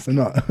 Carlos. I'm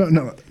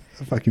not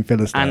a fucking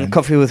Philistine. And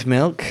coffee with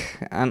milk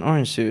and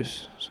orange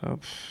juice. So,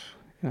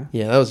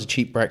 yeah, that was a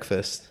cheap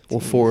breakfast. All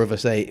 4 of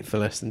us ate for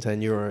less than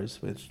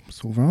 €10.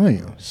 It's all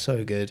right.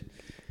 So good.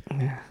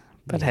 Yeah.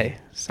 But hey,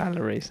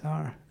 salaries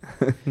are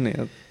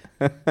nil.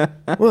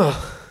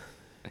 Well,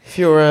 if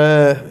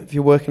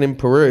you're working in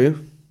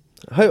Peru,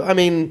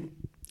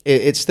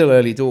 it's still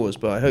early doors,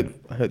 but I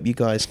hope you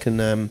guys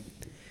can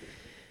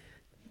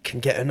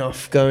get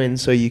enough going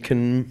so you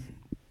can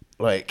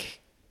like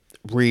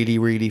really,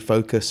 really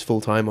focus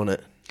full time on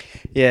it.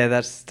 Yeah,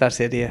 that's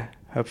the idea.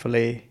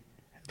 Hopefully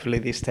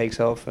this takes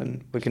off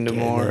and we can do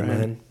more. Yeah,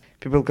 man.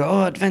 People go,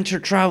 oh, adventure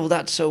travel,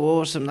 that's so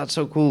awesome, that's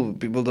so cool.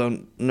 People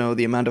don't know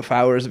the amount of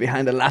hours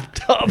behind a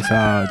laptop. It's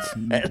hard.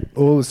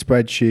 All the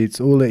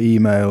spreadsheets, all the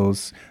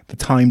emails, the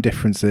time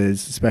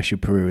differences, especially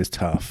Peru, is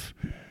tough.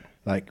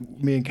 Like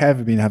me and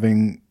Kev have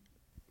been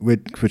we're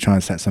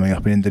trying to set something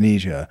up in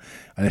Indonesia,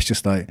 and it's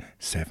just like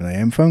 7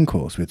 a.m. phone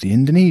calls with the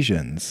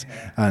Indonesians,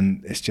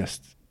 and it's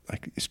just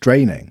like it's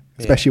draining,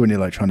 especially when you're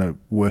like trying to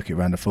work it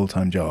around a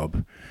full-time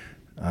job.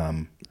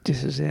 But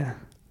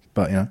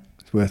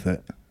it's worth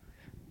it.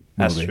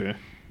 That's true.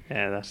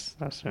 Yeah, that's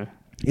true.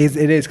 It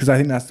is, because I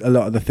think that's a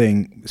lot of the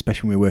thing,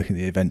 especially when we were working at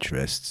the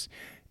Adventurists.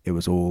 It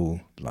was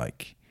all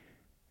like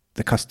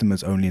the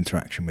customer's only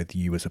interaction with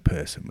you as a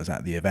person was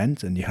at the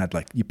event, and you had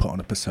like you put on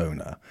a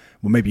persona.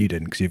 Well, maybe you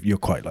didn't, because you're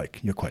quite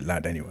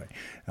loud anyway.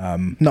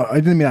 No, I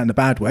didn't mean that in a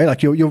bad way.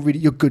 Like you're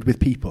good with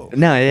people.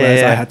 No, yeah.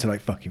 Whereas I had to like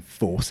fucking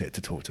force it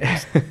to talk to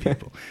those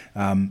people.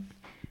 And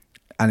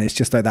it's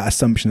just like that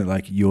assumption that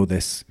like you're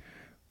this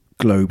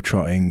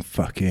globe-trotting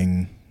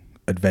fucking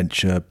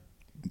adventure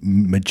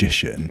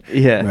magician.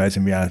 Yeah. Whereas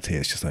in reality,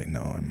 it's just like,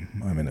 no,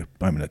 I'm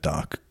in a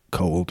dark,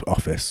 cold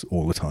office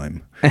all the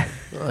time.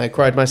 I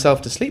cried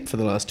myself to sleep for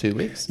the last 2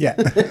 weeks. Yeah.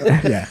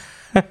 Yeah.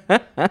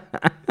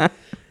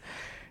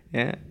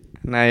 Yeah.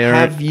 Now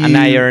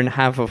you earn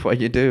half of what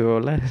you do or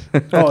less.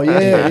 Oh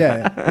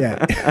yeah.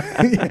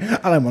 And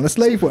I'm on a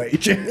slave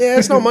wage. Yeah,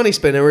 it's not money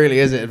spinner, really,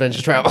 is it?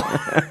 Adventure travel.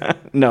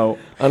 No,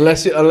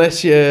 unless you're on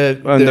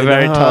doing the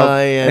very top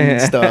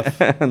high-end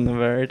stuff. On the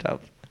very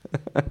top.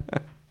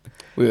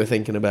 We were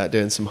thinking about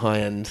doing some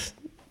high-end,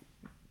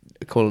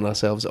 calling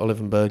ourselves Olive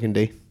and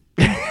Burgundy.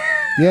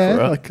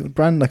 Yeah, like a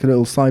brand, like a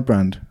little side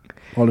brand.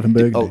 Olive and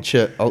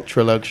Burgundy.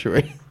 Ultra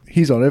luxury.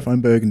 He's Olive,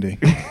 I'm Burgundy.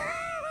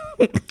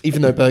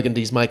 Even though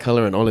Burgundy's my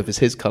colour and Olive is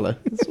his colour.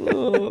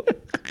 Would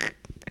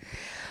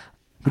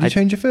you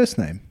change your first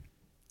name?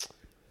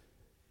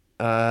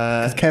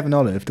 Because Kevin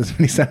Olive doesn't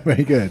really sound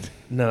very good.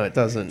 No, it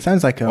doesn't.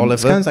 Sounds like Oliver.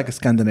 sounds like a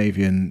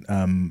Scandinavian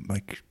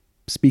like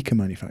speaker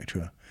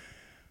manufacturer.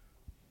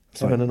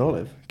 Kevin and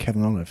Olive.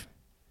 Kevin Olive.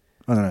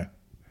 I don't know.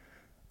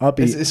 I'll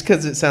be. It's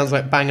because it sounds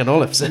like Bang and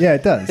Olives. Yeah,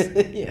 it does.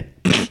 Yeah.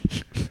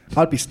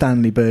 I'd be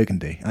Stanley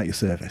Burgundy at your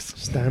service.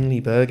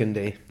 Stanley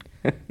Burgundy.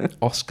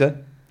 Oscar.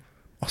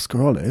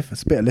 Oscar Olive.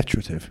 It's a bit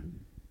alliterative.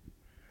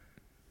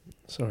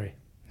 Sorry.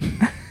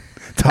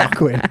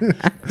 Tarquin.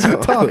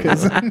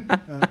 Tarkers.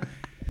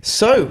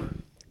 So,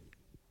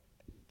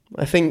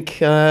 I think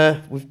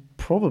we've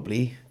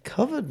probably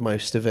covered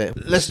most of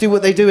it. Let's do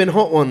what they do in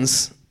Hot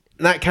Ones.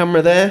 That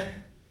camera there.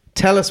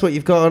 Tell us what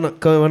you've got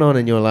going on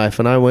in your life,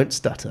 and I won't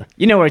stutter.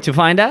 You know where to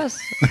find us.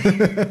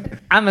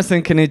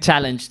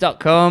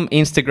 AmazonCanoeChallenge.com,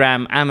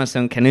 Instagram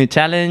Amazon Canoe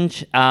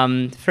Challenge.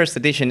 First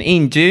edition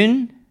in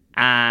June,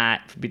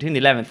 between the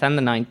 11th and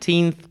the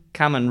 19th.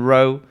 Come and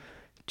row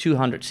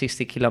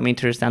 260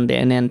 kilometers down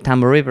the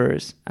Tambo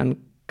rivers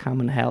and come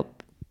and help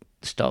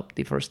stop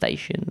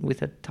deforestation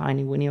with a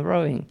tiny winnie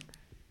rowing.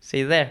 See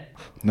you there.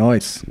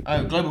 Nice.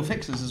 Oh, Global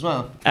Fixers as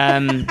well.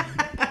 And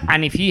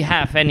if you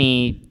have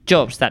any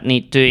jobs that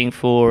need doing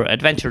for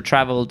adventure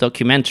travel,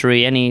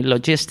 documentary, any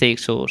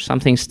logistics or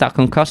something stuck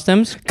on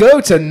customs, Go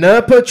to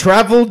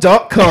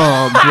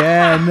nerpatravel.com.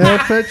 Yeah,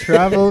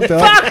 nerpatravel.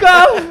 fuck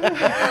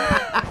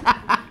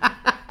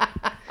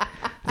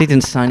off!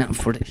 Didn't sign up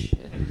for this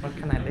shit. What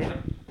can I live?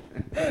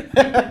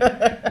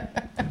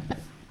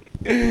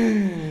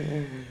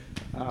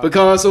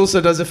 Because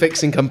also does a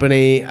fixing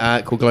company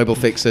called Global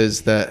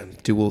Fixers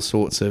that do all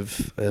sorts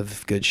of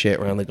good shit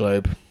around the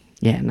globe.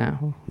 Yeah,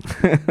 no.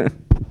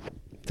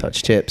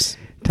 Touch tips.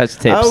 Touch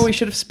tips. Oh, we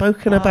should have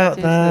spoken about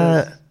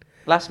that.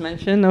 Last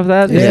mention of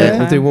that? Yeah.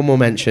 We'll do one more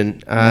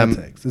mention.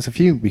 There's a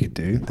few we could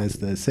do. There's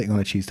the sitting on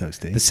a cheese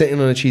toasty. The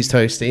sitting on a cheese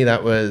toasty,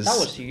 that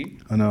was you.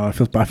 I know. I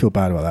feel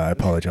bad about that. I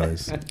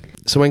apologise.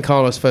 So when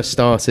Carlos first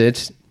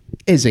started,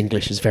 his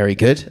English is very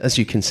good, as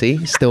you can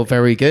see. Still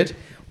very good.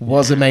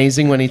 Was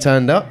amazing when he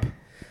turned up.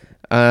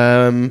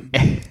 And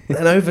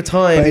over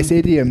time... But it's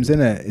idioms,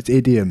 isn't it? It's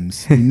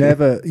idioms.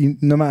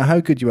 No matter how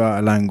good you are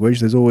at a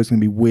language, there's always going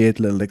to be weird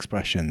little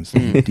expressions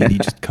you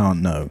just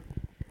can't know.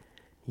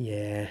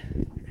 Yeah.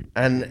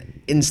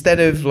 And instead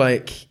of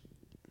like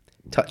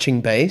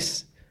touching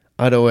base,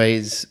 I'd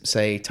always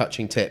say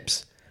touching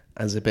tips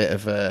as a bit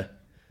of a,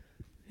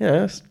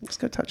 let's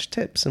go touch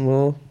tips and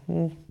we'll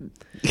we'll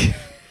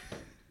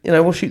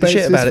shoot the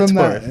shit about it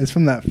tomorrow. It's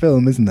from that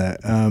film, isn't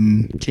it?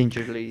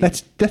 Gingerly.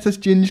 Let us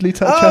gingerly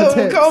touch our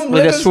tips. Come,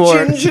 With let a us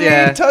sword, gingerly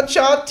yeah. touch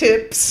our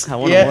tips. I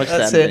want to watch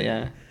that's that. it.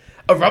 Yeah.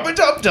 A rubber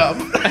dub dub.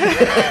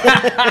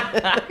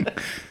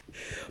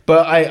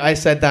 But I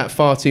said that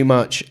far too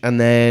much, and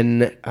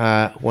then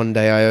one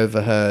day I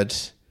overheard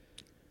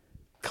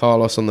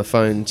Carlos on the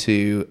phone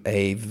to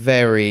a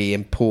very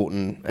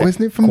important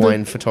isn't it from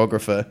equine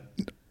photographer.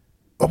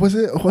 Oh, was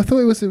it? Oh, I thought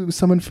it was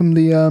someone from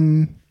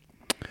the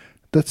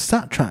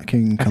sat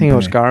tracking company. I think it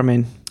was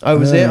Garmin. Oh,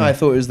 was it? I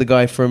thought it was the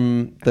guy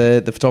from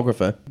the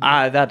photographer.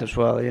 That as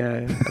well,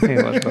 yeah. I think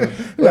it was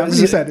both. Well,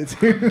 you said it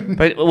too.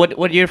 But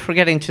what you're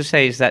forgetting to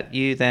say is that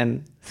you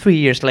then 3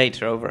 years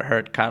later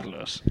overheard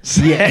Carlos.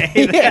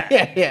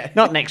 Yeah.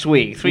 Not next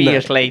week, 3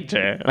 years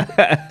later.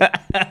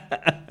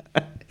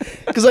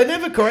 Because I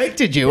never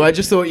corrected you. I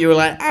just thought you were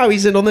like, oh,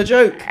 he's in on the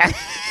joke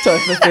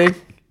type of thing.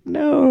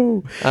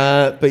 No.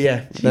 But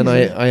yeah, then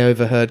I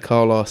overheard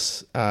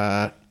Carlos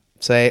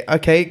say,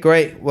 okay,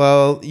 great.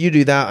 Well, you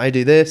do that, I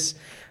do this.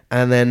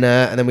 And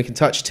then we can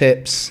touch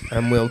tips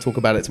and we'll talk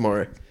about it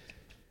tomorrow.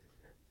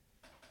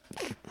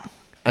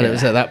 And it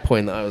was at that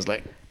point that I was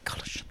like,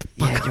 God, shut the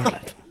fuck up.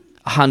 Like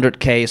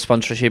 100K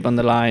sponsorship on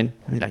the line.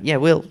 And you're like, yeah,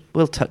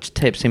 we'll touch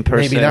tips in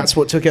person. Maybe that's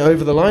what took it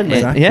over the line, mate.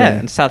 Exactly. Yeah,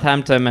 in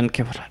Southampton, and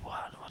Kev was like,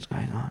 what's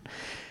going on?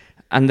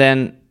 And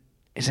then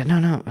he said,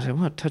 no. I said,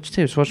 what? Touch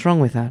tips? What's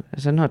wrong with that? I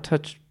said, no,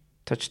 touch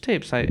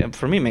tips.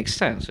 For me, it makes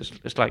sense.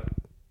 It's like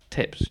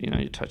tips.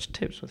 You touch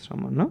tips with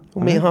someone, no?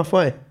 We'll meet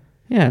halfway.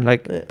 Yeah,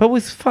 but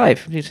with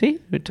 5. You see,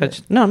 we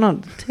touched.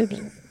 No, tips.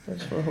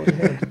 That's for holding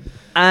hand.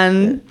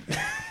 And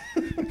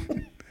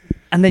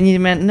and then you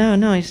meant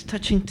no, he's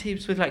touching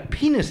tips with like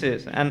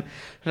penises, and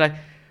like,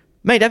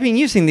 mate, I've been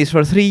using this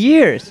for 3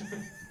 years,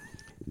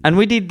 and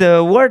we did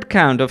the word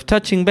count of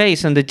touching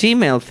base on the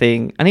Gmail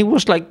thing, and it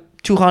was like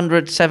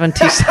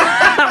 270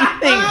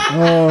 something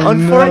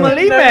on formal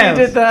emails. No, you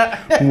did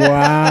that.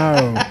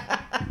 Wow.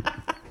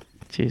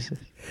 Jesus,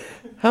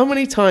 How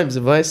many times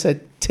have I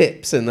said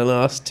tips in the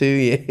last 2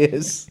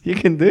 years? you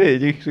can do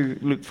it. You can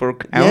look for a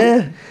count.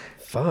 Yeah.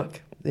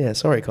 Fuck. Yeah,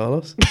 sorry,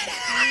 Carlos.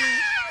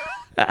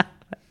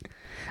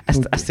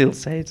 I still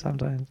say it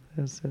sometimes.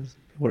 It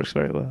works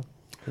very well.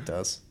 It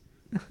does.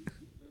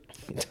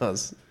 It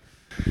does.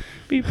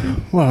 Beep,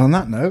 beep. Well, on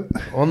that note,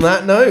 On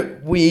that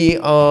note, we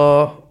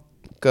are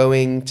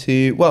going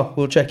to... Well,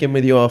 we'll check in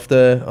with you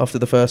after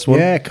the first one.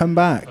 yeah, come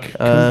back.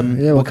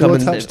 We'll come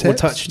and touch we'll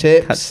tips. touch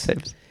tips. Touch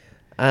tips.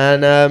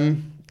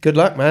 And good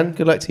luck, man.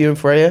 Good luck to you and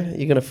Freya.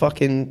 You're going to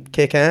fucking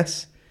kick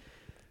ass.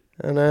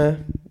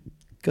 And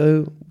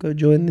go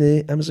join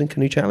the Amazon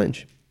Canoe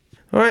Challenge.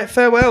 All right,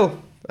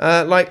 farewell.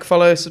 Like,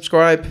 follow,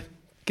 subscribe.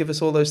 Give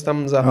us all those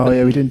thumbs up. Oh,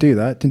 yeah, we didn't do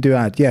that. Didn't do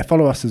ad. Yeah,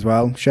 follow us as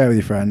well. Share with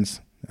your friends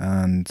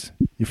and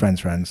your friends'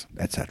 friends,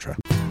 etc.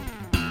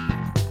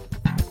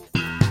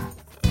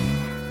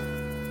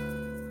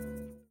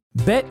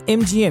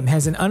 BetMGM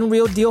has an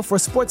unreal deal for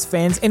sports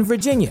fans in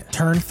Virginia.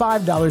 Turn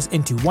 $5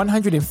 into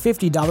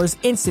 $150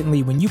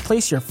 instantly when you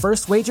place your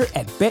first wager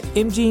at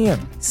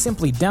BetMGM.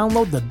 Simply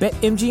download the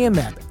BetMGM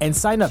app and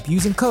sign up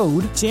using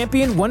code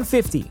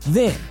Champion150.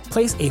 Then,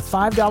 place a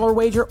 $5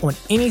 wager on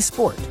any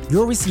sport.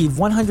 You'll receive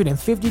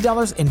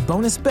 $150 in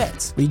bonus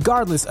bets,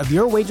 regardless of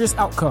your wager's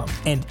outcome.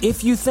 And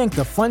if you think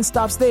the fun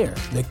stops there,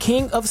 the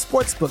king of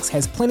sportsbooks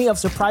has plenty of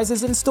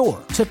surprises in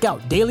store. Check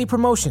out daily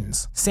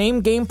promotions,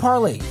 same-game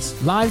parlays,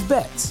 live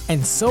bets,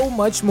 and so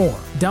much more.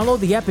 Download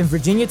the app in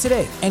Virginia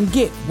today and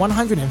get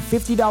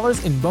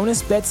 $150 in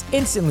bonus bets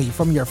instantly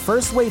from your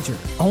first wager.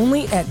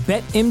 Only at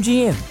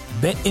BetMGM.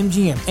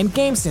 BetMGM and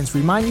GameSense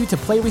remind you to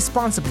play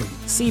responsibly.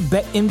 See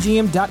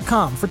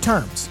BetMGM.com for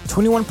terms.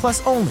 21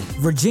 plus only.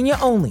 Virginia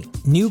only.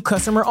 New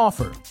customer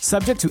offer.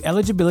 Subject to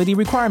eligibility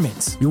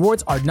requirements.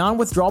 Rewards are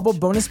non-withdrawable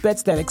bonus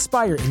bets that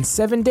expire in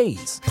 7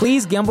 days.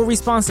 Please gamble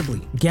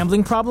responsibly.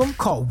 Gambling problem?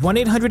 Call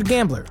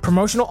 1-800-GAMBLER.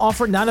 Promotional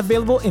offer not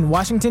available in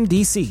Washington,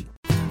 D.C.